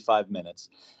 45 minutes.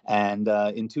 And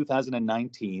in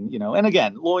 2019, and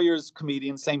again, lawyers,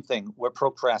 comedians, same thing. We're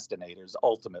procrastinators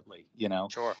ultimately,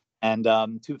 Sure. And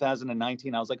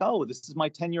 2019, I was like, oh, this is my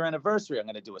 10-year anniversary. I'm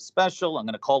going to do a special. I'm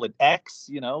going to call it X,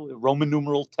 Roman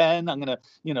numeral 10. I'm going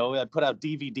to, put out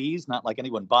DVDs, not like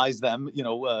anyone buys them,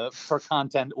 for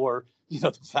content, or,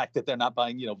 the fact that they're not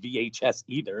buying, VHS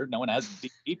either. No one has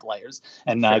DVD players,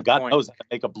 and God knows how to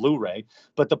make a Blu-ray.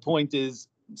 But the point is,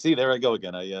 see, there I go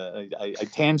again. I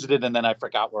tangented, and then I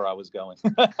forgot where I was going.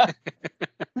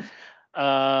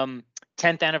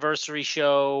 10th anniversary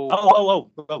show.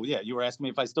 Oh, yeah. You were asking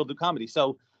me if I still do comedy.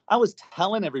 So I was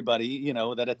telling everybody,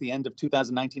 that at the end of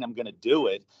 2019, I'm going to do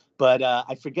it. But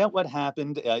I forget what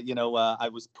happened. I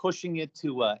was pushing it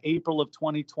to April of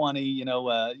 2020,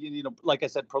 like I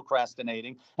said,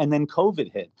 procrastinating. And then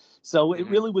COVID hit. So it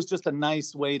really was just a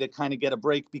nice way to kind of get a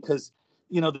break, because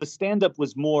the stand up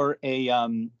was more a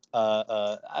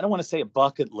I don't want to say a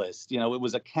bucket list. It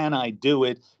was a can I do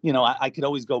it? I could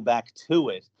always go back to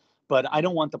it, but I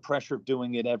don't want the pressure of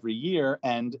doing it every year.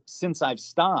 And since I've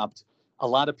stopped, a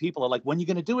lot of people are like, when are you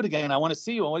going to do it again? I want to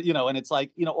see you. And it's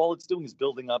like, all it's doing is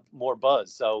building up more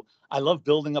buzz. So I love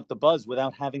building up the buzz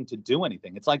without having to do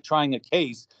anything. It's like trying a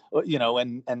case,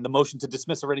 and the motion to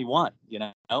dismiss already won,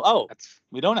 oh, That's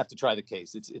we don't have to try the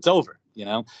case. It's over.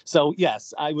 So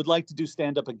yes, I would like to do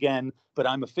stand up again, but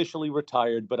I'm officially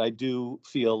retired. But I do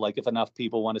feel like if enough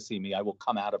people want to see me, I will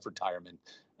come out of retirement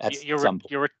at some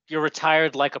point. you're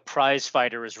retired like a prize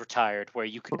fighter is retired, where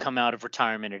you could come out of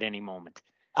retirement at any moment.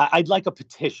 I'd like a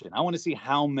petition. I want to see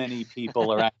how many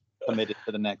people are actually committed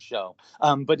to the next show.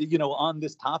 But on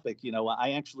this topic,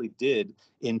 I actually did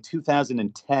in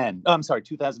 2010. I'm sorry,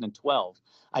 2012.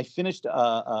 I finished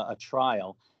a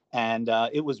trial, and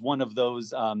it was one of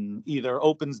those either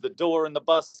opens the door and the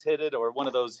bus hit it, or one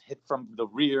of those hit from the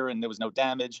rear and there was no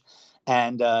damage.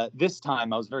 And this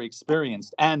time I was very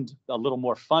experienced and a little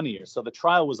more funnier. So the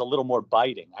trial was a little more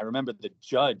biting. I remember the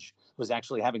judge was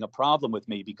actually having a problem with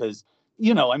me because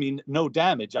no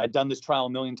damage. I'd done this trial a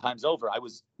million times over. I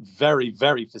was very,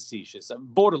 very facetious, a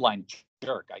borderline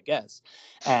jerk, I guess.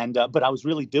 And but I was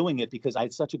really doing it because I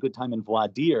had such a good time in voir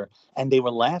dire, and they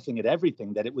were laughing at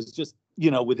everything, that it was just,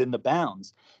 within the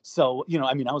bounds. So,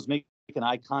 I was making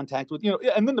eye contact with,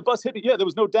 and then the bus hit it. Yeah, there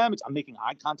was no damage. I'm making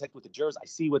eye contact with the jurors. I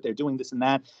see what they're doing, this and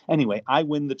that. Anyway, I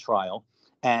win the trial.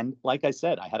 And like I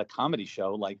said, I had a comedy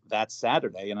show like that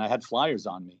Saturday, and I had flyers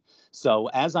on me. So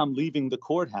as I'm leaving the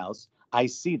courthouse, I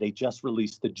see they just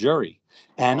released the jury.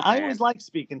 And I always like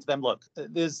speaking to them. Look,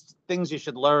 there's things you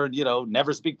should learn,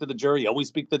 never speak to the jury, always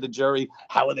speak to the jury.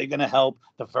 How are they going to help?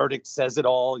 The verdict says it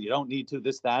all. You don't need to,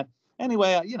 this, that.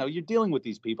 Anyway, you're dealing with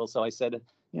these people. So I said,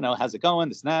 how's it going?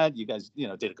 This and that. You guys,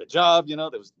 did a good job. There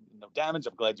was no damage.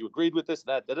 I'm glad you agreed with this,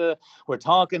 that, da. We're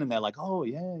talking. And they're like, oh,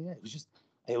 yeah.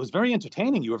 It was very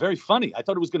entertaining. You were very funny. I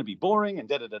thought it was going to be boring and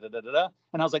da da da da da da.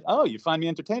 And I was like, oh, you find me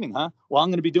entertaining, huh? Well, I'm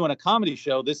going to be doing a comedy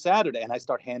show this Saturday, and I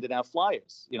start handing out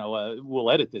flyers.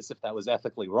 We'll edit this if that was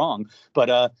ethically wrong,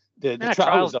 but the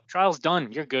trial's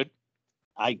done. You're good.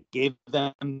 I gave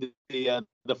them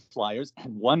the flyers,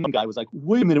 and one guy was like,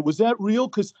 wait a minute, was that real?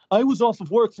 Because I was off of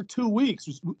work for 2 weeks.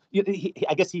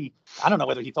 I guess I don't know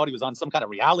whether he thought he was on some kind of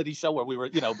reality show where we were,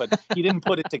 but he didn't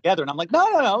put it together. And I'm like,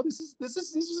 no, this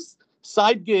is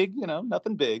side gig,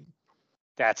 nothing big.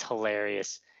 That's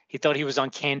hilarious. He thought he was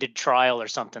on Candid Trial or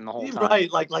something the whole time.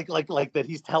 Right, like that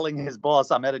he's telling his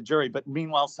boss I'm at a jury, but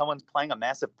meanwhile someone's playing a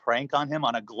massive prank on him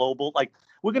on a global, like,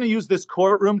 we're going to use this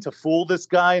courtroom to fool this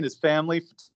guy and his family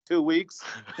for 2 weeks.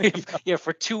 Yeah,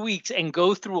 for 2 weeks, and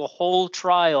go through a whole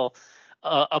trial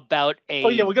about a... Oh,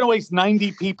 yeah, we're going to waste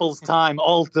 90 people's time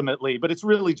ultimately, but it's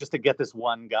really just to get this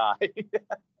one guy.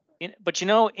 But,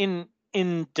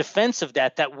 in defense of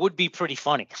that would be pretty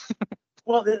funny.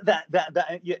 Well,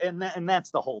 and that's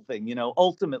the whole thing.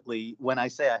 Ultimately, when I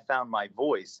say I found my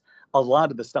voice, a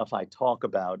lot of the stuff I talk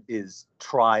about is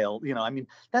trial.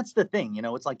 That's the thing.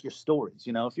 It's like your stories.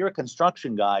 If you're a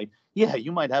construction guy, yeah,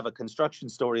 you might have a construction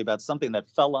story about something that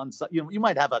fell on. You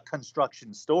might have a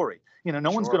construction story.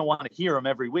 No one's going to want to hear him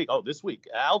every week. Oh, this week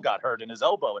Al got hurt in his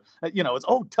elbow. It's,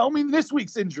 oh, tell me this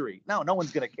week's injury. No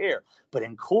one's going to care. But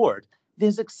in court,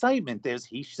 there's excitement. There's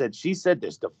he said, she said,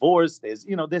 there's divorce. There's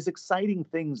exciting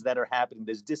things that are happening.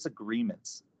 There's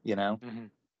disagreements, Mm-hmm.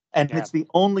 And it's the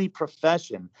only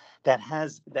profession that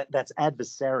has that's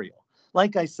adversarial.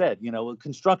 Like I said,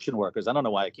 construction workers, I don't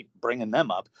know why I keep bringing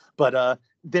them up, but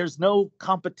there's no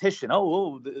competition.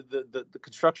 The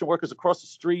construction workers across the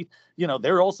street,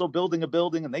 they're also building a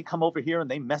building, and they come over here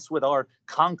and they mess with our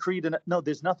concrete. And no,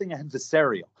 there's nothing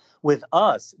adversarial. With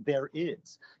us, there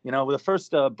is. The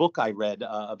first book I read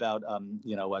about,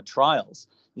 trials,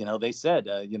 they said,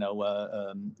 it's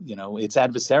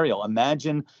adversarial.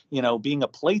 Imagine, being a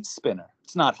plate spinner.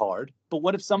 It's not hard. But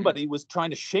what if somebody was trying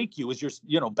to shake you as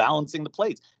you're, balancing the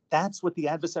plates? That's what the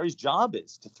adversary's job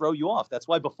is, to throw you off. That's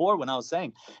why before, when I was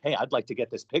saying, hey, I'd like to get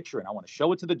this picture and I want to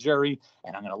show it to the jury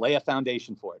and I'm going to lay a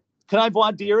foundation for it. Can I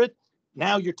voir dire it?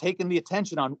 Now you're taking the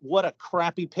attention on what a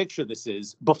crappy picture this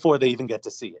is before they even get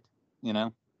to see it,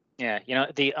 Yeah,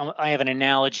 I have an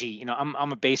analogy.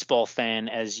 I'm a baseball fan,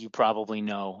 as you probably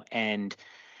know, and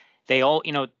they all,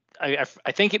 I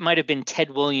think it might have been Ted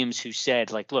Williams who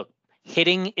said, like, look,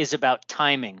 hitting is about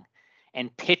timing,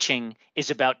 and pitching is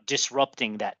about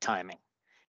disrupting that timing.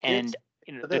 And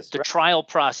the trial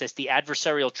process, the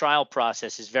adversarial trial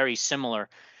process, is very similar.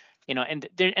 And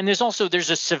there's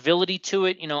a civility to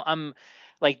it. I'm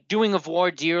like doing a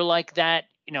voir dire like that.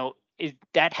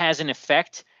 That has an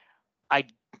effect.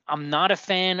 I'm not a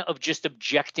fan of just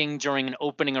objecting during an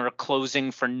opening or a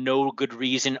closing for no good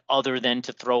reason other than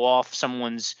to throw off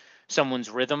someone's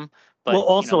rhythm. But Well,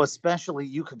 also, especially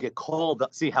you could get called.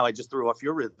 See how I just threw off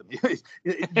your rhythm.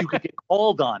 You could get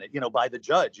called on it, by the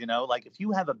judge. Like if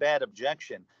you have a bad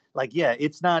objection, like yeah,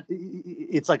 it's not.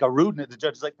 It's like a rudeness. The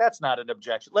judge is like, that's not an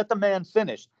objection. Let the man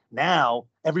finish. Now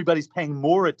everybody's paying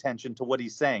more attention to what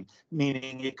he's saying,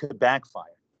 meaning it could backfire.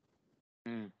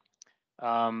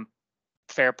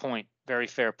 Fair point. Very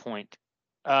fair point.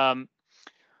 All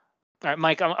right,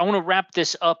 Mike, I want to wrap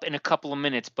this up in a couple of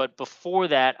minutes, but before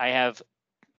that, I have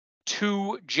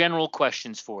two general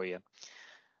questions for you.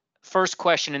 First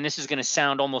question, and this is going to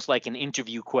sound almost like an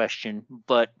interview question,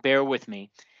 but bear with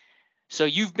me. So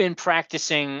you've been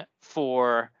practicing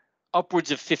for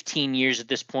upwards of 15 years at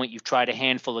this point. You've tried a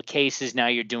handful of cases. Now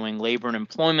you're doing labor and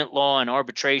employment law and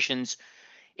arbitrations.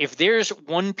 If there's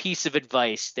one piece of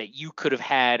advice that you could have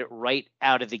had right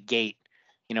out of the gate,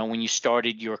 when you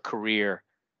started your career,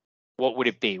 what would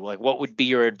it be? Like, what would be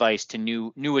your advice to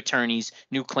new attorneys,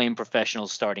 new claim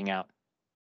professionals starting out?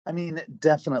 I mean,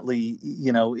 definitely,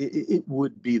 it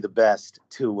would be the best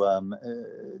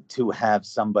to have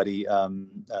somebody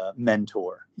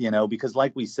mentor, because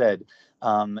like we said,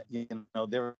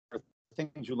 there are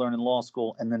things you learn in law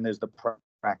school, and then there's the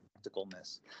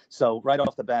practicalness. So right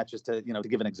off the bat, just to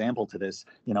give an example to this,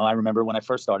 I remember when I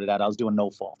first started out, I was doing no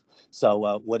fault.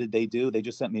 So what did they do? They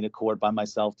just sent me to court by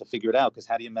myself to figure it out. Because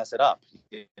how do you mess it up?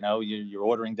 You're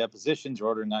ordering depositions, you're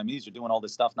ordering IMEs, you're doing all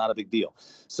this stuff. Not a big deal.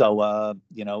 So I'm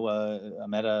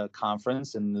at a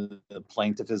conference, and the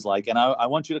plaintiff is like, and I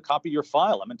want you to copy your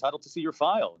file. I'm entitled to see your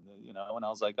file. And I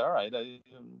was like, all right,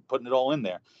 I'm putting it all in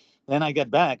there. Then I get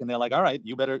back, and they're like, all right,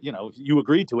 you better, you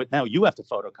agreed to it. Now you have to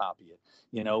photocopy it.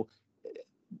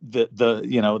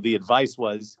 The advice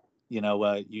was,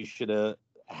 you should have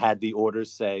had the order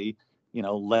say,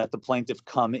 let the plaintiff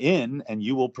come in and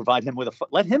you will provide him with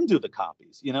let him do the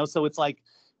copies, so it's like,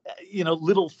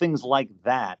 little things like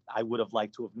that I would have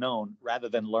liked to have known rather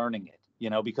than learning it,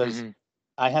 because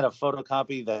I had a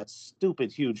photocopy that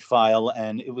stupid huge file,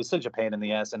 and it was such a pain in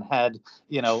the ass, and had,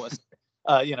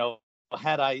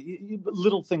 had I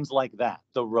little things like that,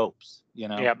 the ropes,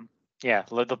 Yep. Yeah,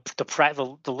 the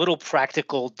little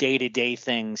practical day-to-day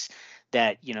things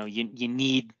that you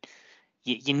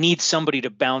need somebody to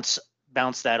bounce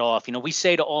that off. We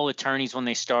say to all attorneys when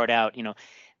they start out,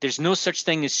 there's no such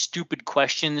thing as stupid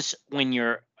questions when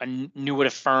you're new at a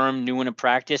firm, new in a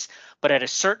practice, but at a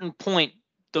certain point,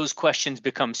 those questions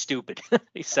become stupid.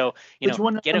 So but you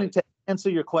want to answer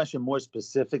your question more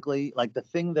specifically, like the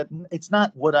thing that it's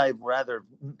not what I'd rather.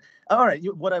 All right,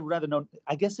 what I'd rather know.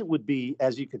 I guess it would be,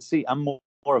 as you could see, I'm more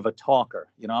of a talker.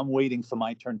 I'm waiting for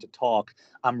my turn to talk.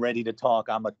 I'm ready to talk.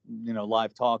 I'm a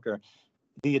live talker.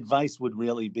 The advice would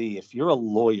really be, if you're a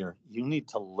lawyer, you need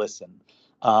to listen.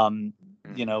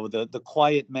 The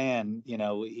quiet man,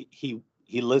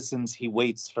 he listens, he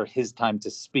waits for his time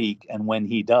to speak, and when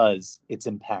he does, it's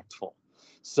impactful.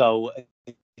 So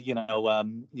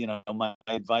my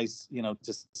advice,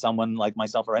 to someone like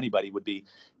myself or anybody would be,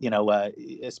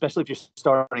 especially if you're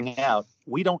starting out,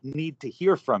 we don't need to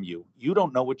hear from you. You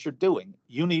don't know what you're doing.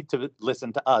 You need to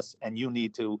listen to us, and you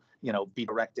need to, be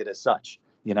directed as such.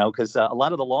 Because a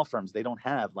lot of the law firms, they don't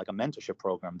have like a mentorship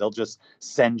program. They'll just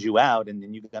send you out, and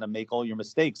then you got to make all your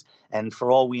mistakes. And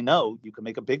for all we know, you can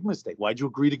make a big mistake. Why'd you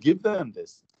agree to give them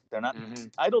this? They're not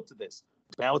entitled to this.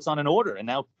 Now it's on an order, and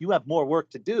now you have more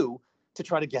work to do to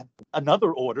try to get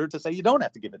another order to say you don't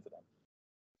have to give it to them.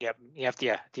 Yep, you have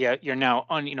to. Yeah, you're now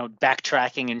on,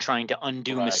 backtracking and trying to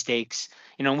undo mistakes.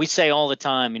 We say all the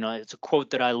time, it's a quote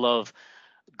that I love.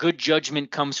 Good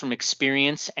judgment comes from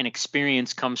experience, and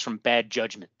experience comes from bad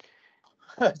judgment.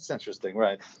 That's interesting,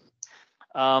 right?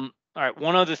 All right.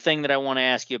 One other thing that I want to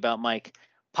ask you about, Mike: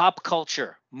 pop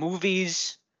culture,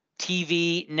 movies,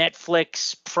 TV,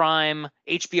 Netflix, Prime,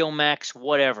 HBO Max,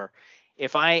 whatever.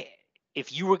 If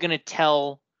you were going to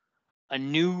tell a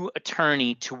new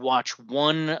attorney to watch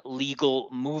one legal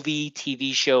movie,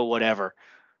 TV show, whatever,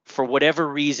 for whatever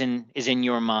reason is in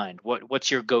your mind, what's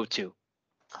your go-to?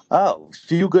 Oh,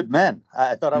 Few Good Men.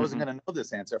 I thought I wasn't going to know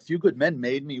this answer. Few Good Men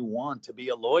made me want to be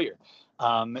a lawyer.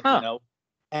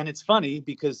 And it's funny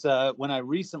because when I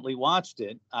recently watched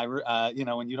it, and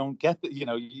you don't get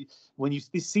when you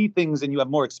see things and you have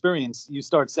more experience, you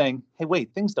start saying, hey,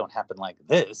 wait, things don't happen like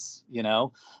this,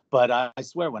 But I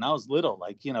swear, when I was little,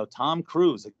 like, Tom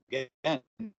Cruise, again,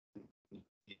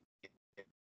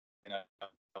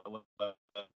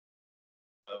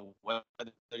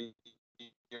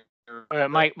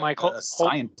 Michael, a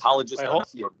Scientologist,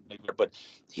 but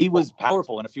he was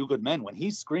powerful in A Few Good Men. When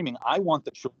he's screaming, I want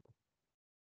the truth.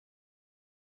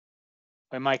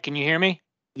 Wait, Mike, can you hear me?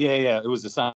 Yeah. It was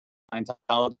a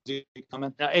Scientology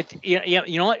comment. Yeah.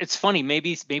 You know what? It's funny.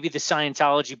 Maybe the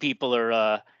Scientology people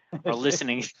are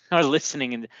listening are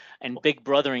listening and big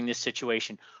brothering this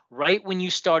situation. Right when you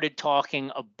started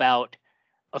talking about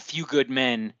A Few Good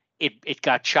Men, it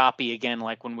got choppy again,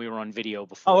 like when we were on video Oh,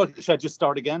 before. should I just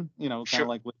start again? Kind of Sure,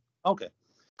 like, okay.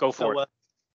 go for So, it.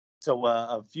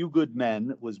 A Few Good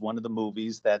Men was one of the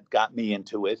movies that got me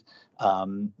into it.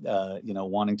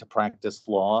 Wanting to practice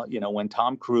law. When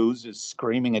Tom Cruise is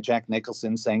screaming at Jack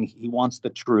Nicholson, saying he wants the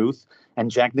truth, and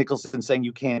Jack Nicholson saying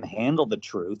you can't handle the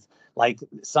truth. Like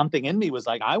something in me was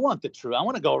like, I want the truth. I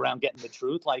want to go around getting the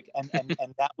truth. Like, and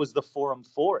that was the forum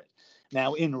for it.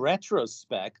 Now, in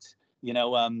retrospect,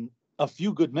 A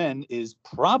Few Good Men is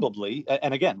probably,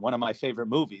 and again, one of my favorite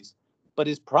movies, but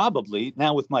is probably,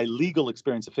 now with my legal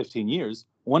experience of 15 years,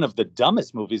 one of the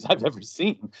dumbest movies I've ever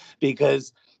seen.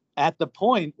 Because at the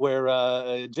point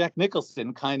where Jack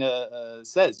Nicholson kind of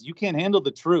says, you can't handle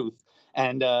the truth,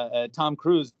 and Tom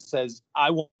Cruise says, I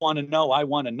want to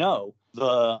know,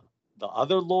 the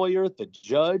other lawyer, the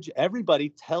judge, everybody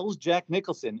tells Jack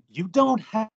Nicholson, you don't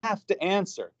have to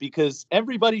answer because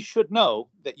everybody should know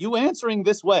that you answering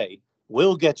this way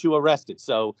will get you arrested.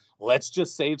 So let's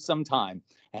just save some time.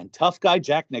 And tough guy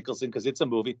Jack Nicholson, because it's a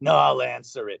movie, no, I'll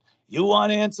answer it. You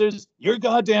want answers? You're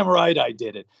goddamn right I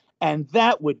did it. And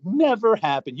that would never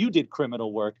happen. You did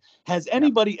criminal work. Has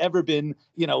anybody ever been,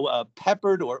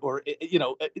 peppered or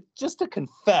just to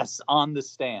confess on the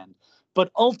stand? But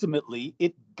ultimately,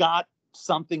 it got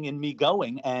something in me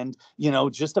going. And,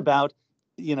 just about,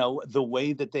 the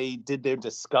way that they did their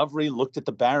discovery, looked at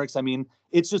the barracks. I mean,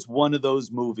 it's just one of those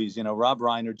movies. Rob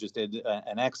Reiner just did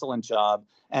an excellent job.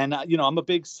 And, I'm a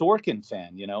big Sorkin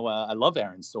fan. I love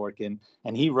Aaron Sorkin,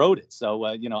 and he wrote it. So,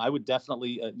 I would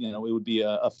definitely, it would be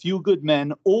a Few Good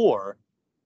Men or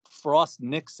Frost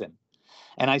Nixon.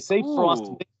 And I say Frost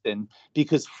Ooh. Nixon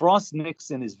because Frost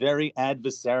Nixon is very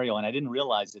adversarial, and I didn't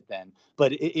realize it then.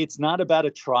 But it's not about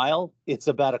a trial, it's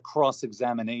about a cross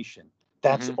examination.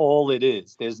 That's Hmm. all it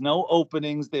is. There's no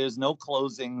openings, there's no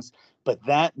closings, but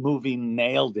that movie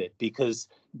nailed it because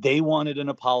they wanted an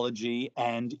apology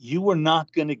and you were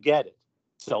not going to get it.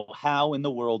 So, how in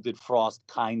the world did Frost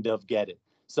kind of get it?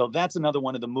 So, that's another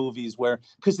one of the movies where,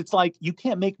 because it's like, you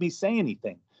can't make me say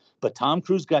anything. But Tom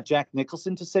Cruise got Jack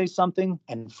Nicholson to say something,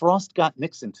 and Frost got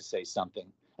Nixon to say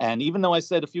something. And even though I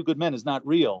said A Few Good Men is not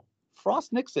real,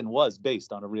 Frost Nixon was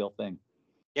based on a real thing.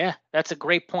 Yeah, that's a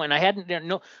great point. I hadn't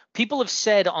no people have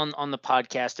said on the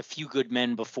podcast A Few Good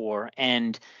Men before,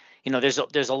 and there's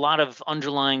a lot of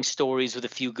underlying stories with A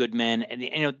Few Good Men,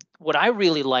 and what I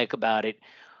really like about it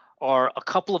are a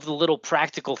couple of the little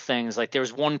practical things. Like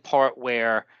there's one part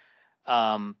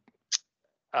um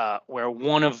where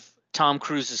one of Tom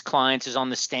Cruise's clients is on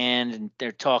the stand and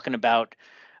they're talking about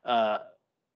uh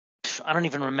I don't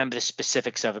even remember the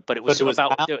specifics of it, but it But was it was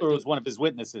about after it was one of his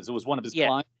witnesses. It was one of his yeah.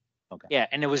 clients. Okay. Yeah,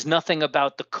 and there was nothing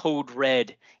about the code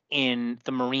red in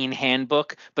the Marine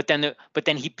handbook. But then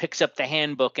he picks up the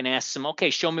handbook and asks him, "Okay,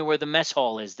 show me where the mess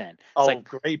hall is." Then it's Oh, like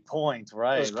great point. it was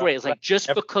Right, right, great. It's right. like just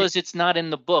Everything. because it's not in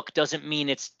the book doesn't mean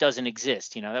it doesn't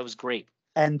exist. That was great.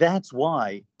 And that's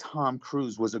why Tom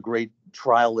Cruise was a great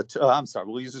trial. I'm sorry,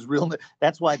 we'll use his real name.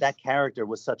 That's why that character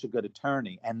was such a good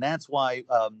attorney. And that's why,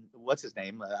 what's his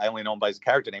name? I only know him by his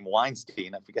character name,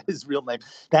 Weinstein. I forget his real name.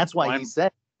 That's why he Wein,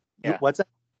 said, yeah, what's that?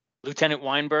 Lieutenant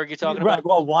Weinberg, you're talking Right. about?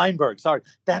 Well, Weinberg. Sorry.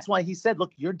 Yeah. That's why he said,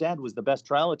 "Look, your dad was the best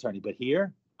trial attorney, but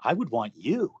here, I would want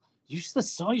you. You just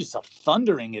saw yourself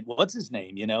thundering at what's his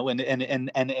name, and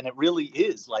it really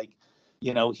is like,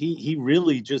 he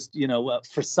really just,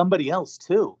 for somebody else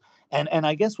too. And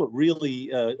I guess what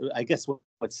really, I guess what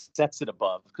sets it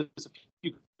above, because A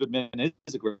Few Good Men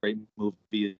is a great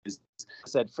movie, is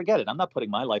said, forget it. I'm not putting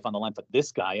my life on the line for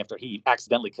this guy after he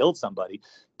accidentally killed somebody.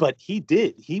 But he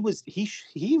did. He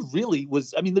really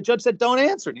was. I mean, the judge said, "Don't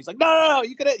answer," and he's like, "No,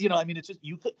 you could." I mean, it's just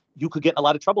you could get in a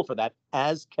lot of trouble for that,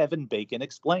 as Kevin Bacon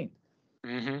explained.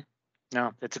 Mm-hmm.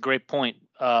 No, that's a great point.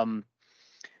 And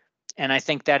I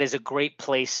think that is a great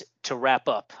place to wrap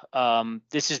up.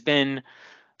 This has been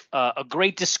a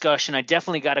great discussion. I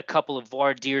definitely got a couple of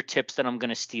voir dire tips that I'm going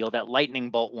to steal. That lightning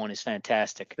bolt one is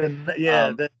fantastic. Then yeah,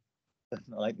 Um, the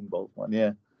lightning bolt one,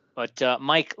 yeah. but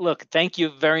Mike, look, thank you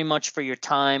very much for your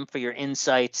time, for your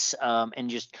insights, and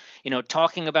just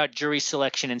talking about jury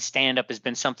selection and stand up has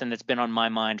been something that's been on my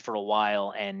mind for a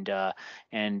while, and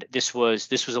this was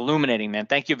illuminating, man.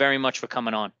 Thank you very much for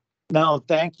coming on. No,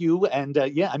 thank you. And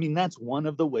yeah, I mean, that's one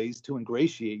of the ways to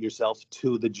ingratiate yourself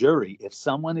to the jury. If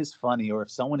someone is funny or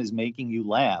if someone is making you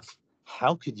laugh,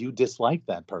 how could you dislike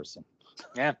that person?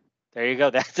 Yeah, there you go.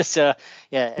 That's yeah.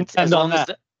 It's as And on long as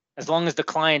that. as long as the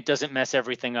client doesn't mess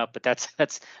everything up. But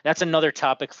that's another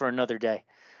topic for another day.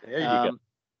 There you go.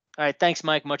 All right. Thanks,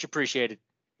 Mike. Much appreciated.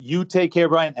 You take care,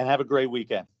 Brian, and have a great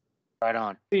weekend. Right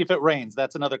on. See if it rains.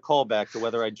 That's another callback to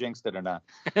whether I jinxed it or not.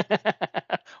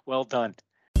 Well done.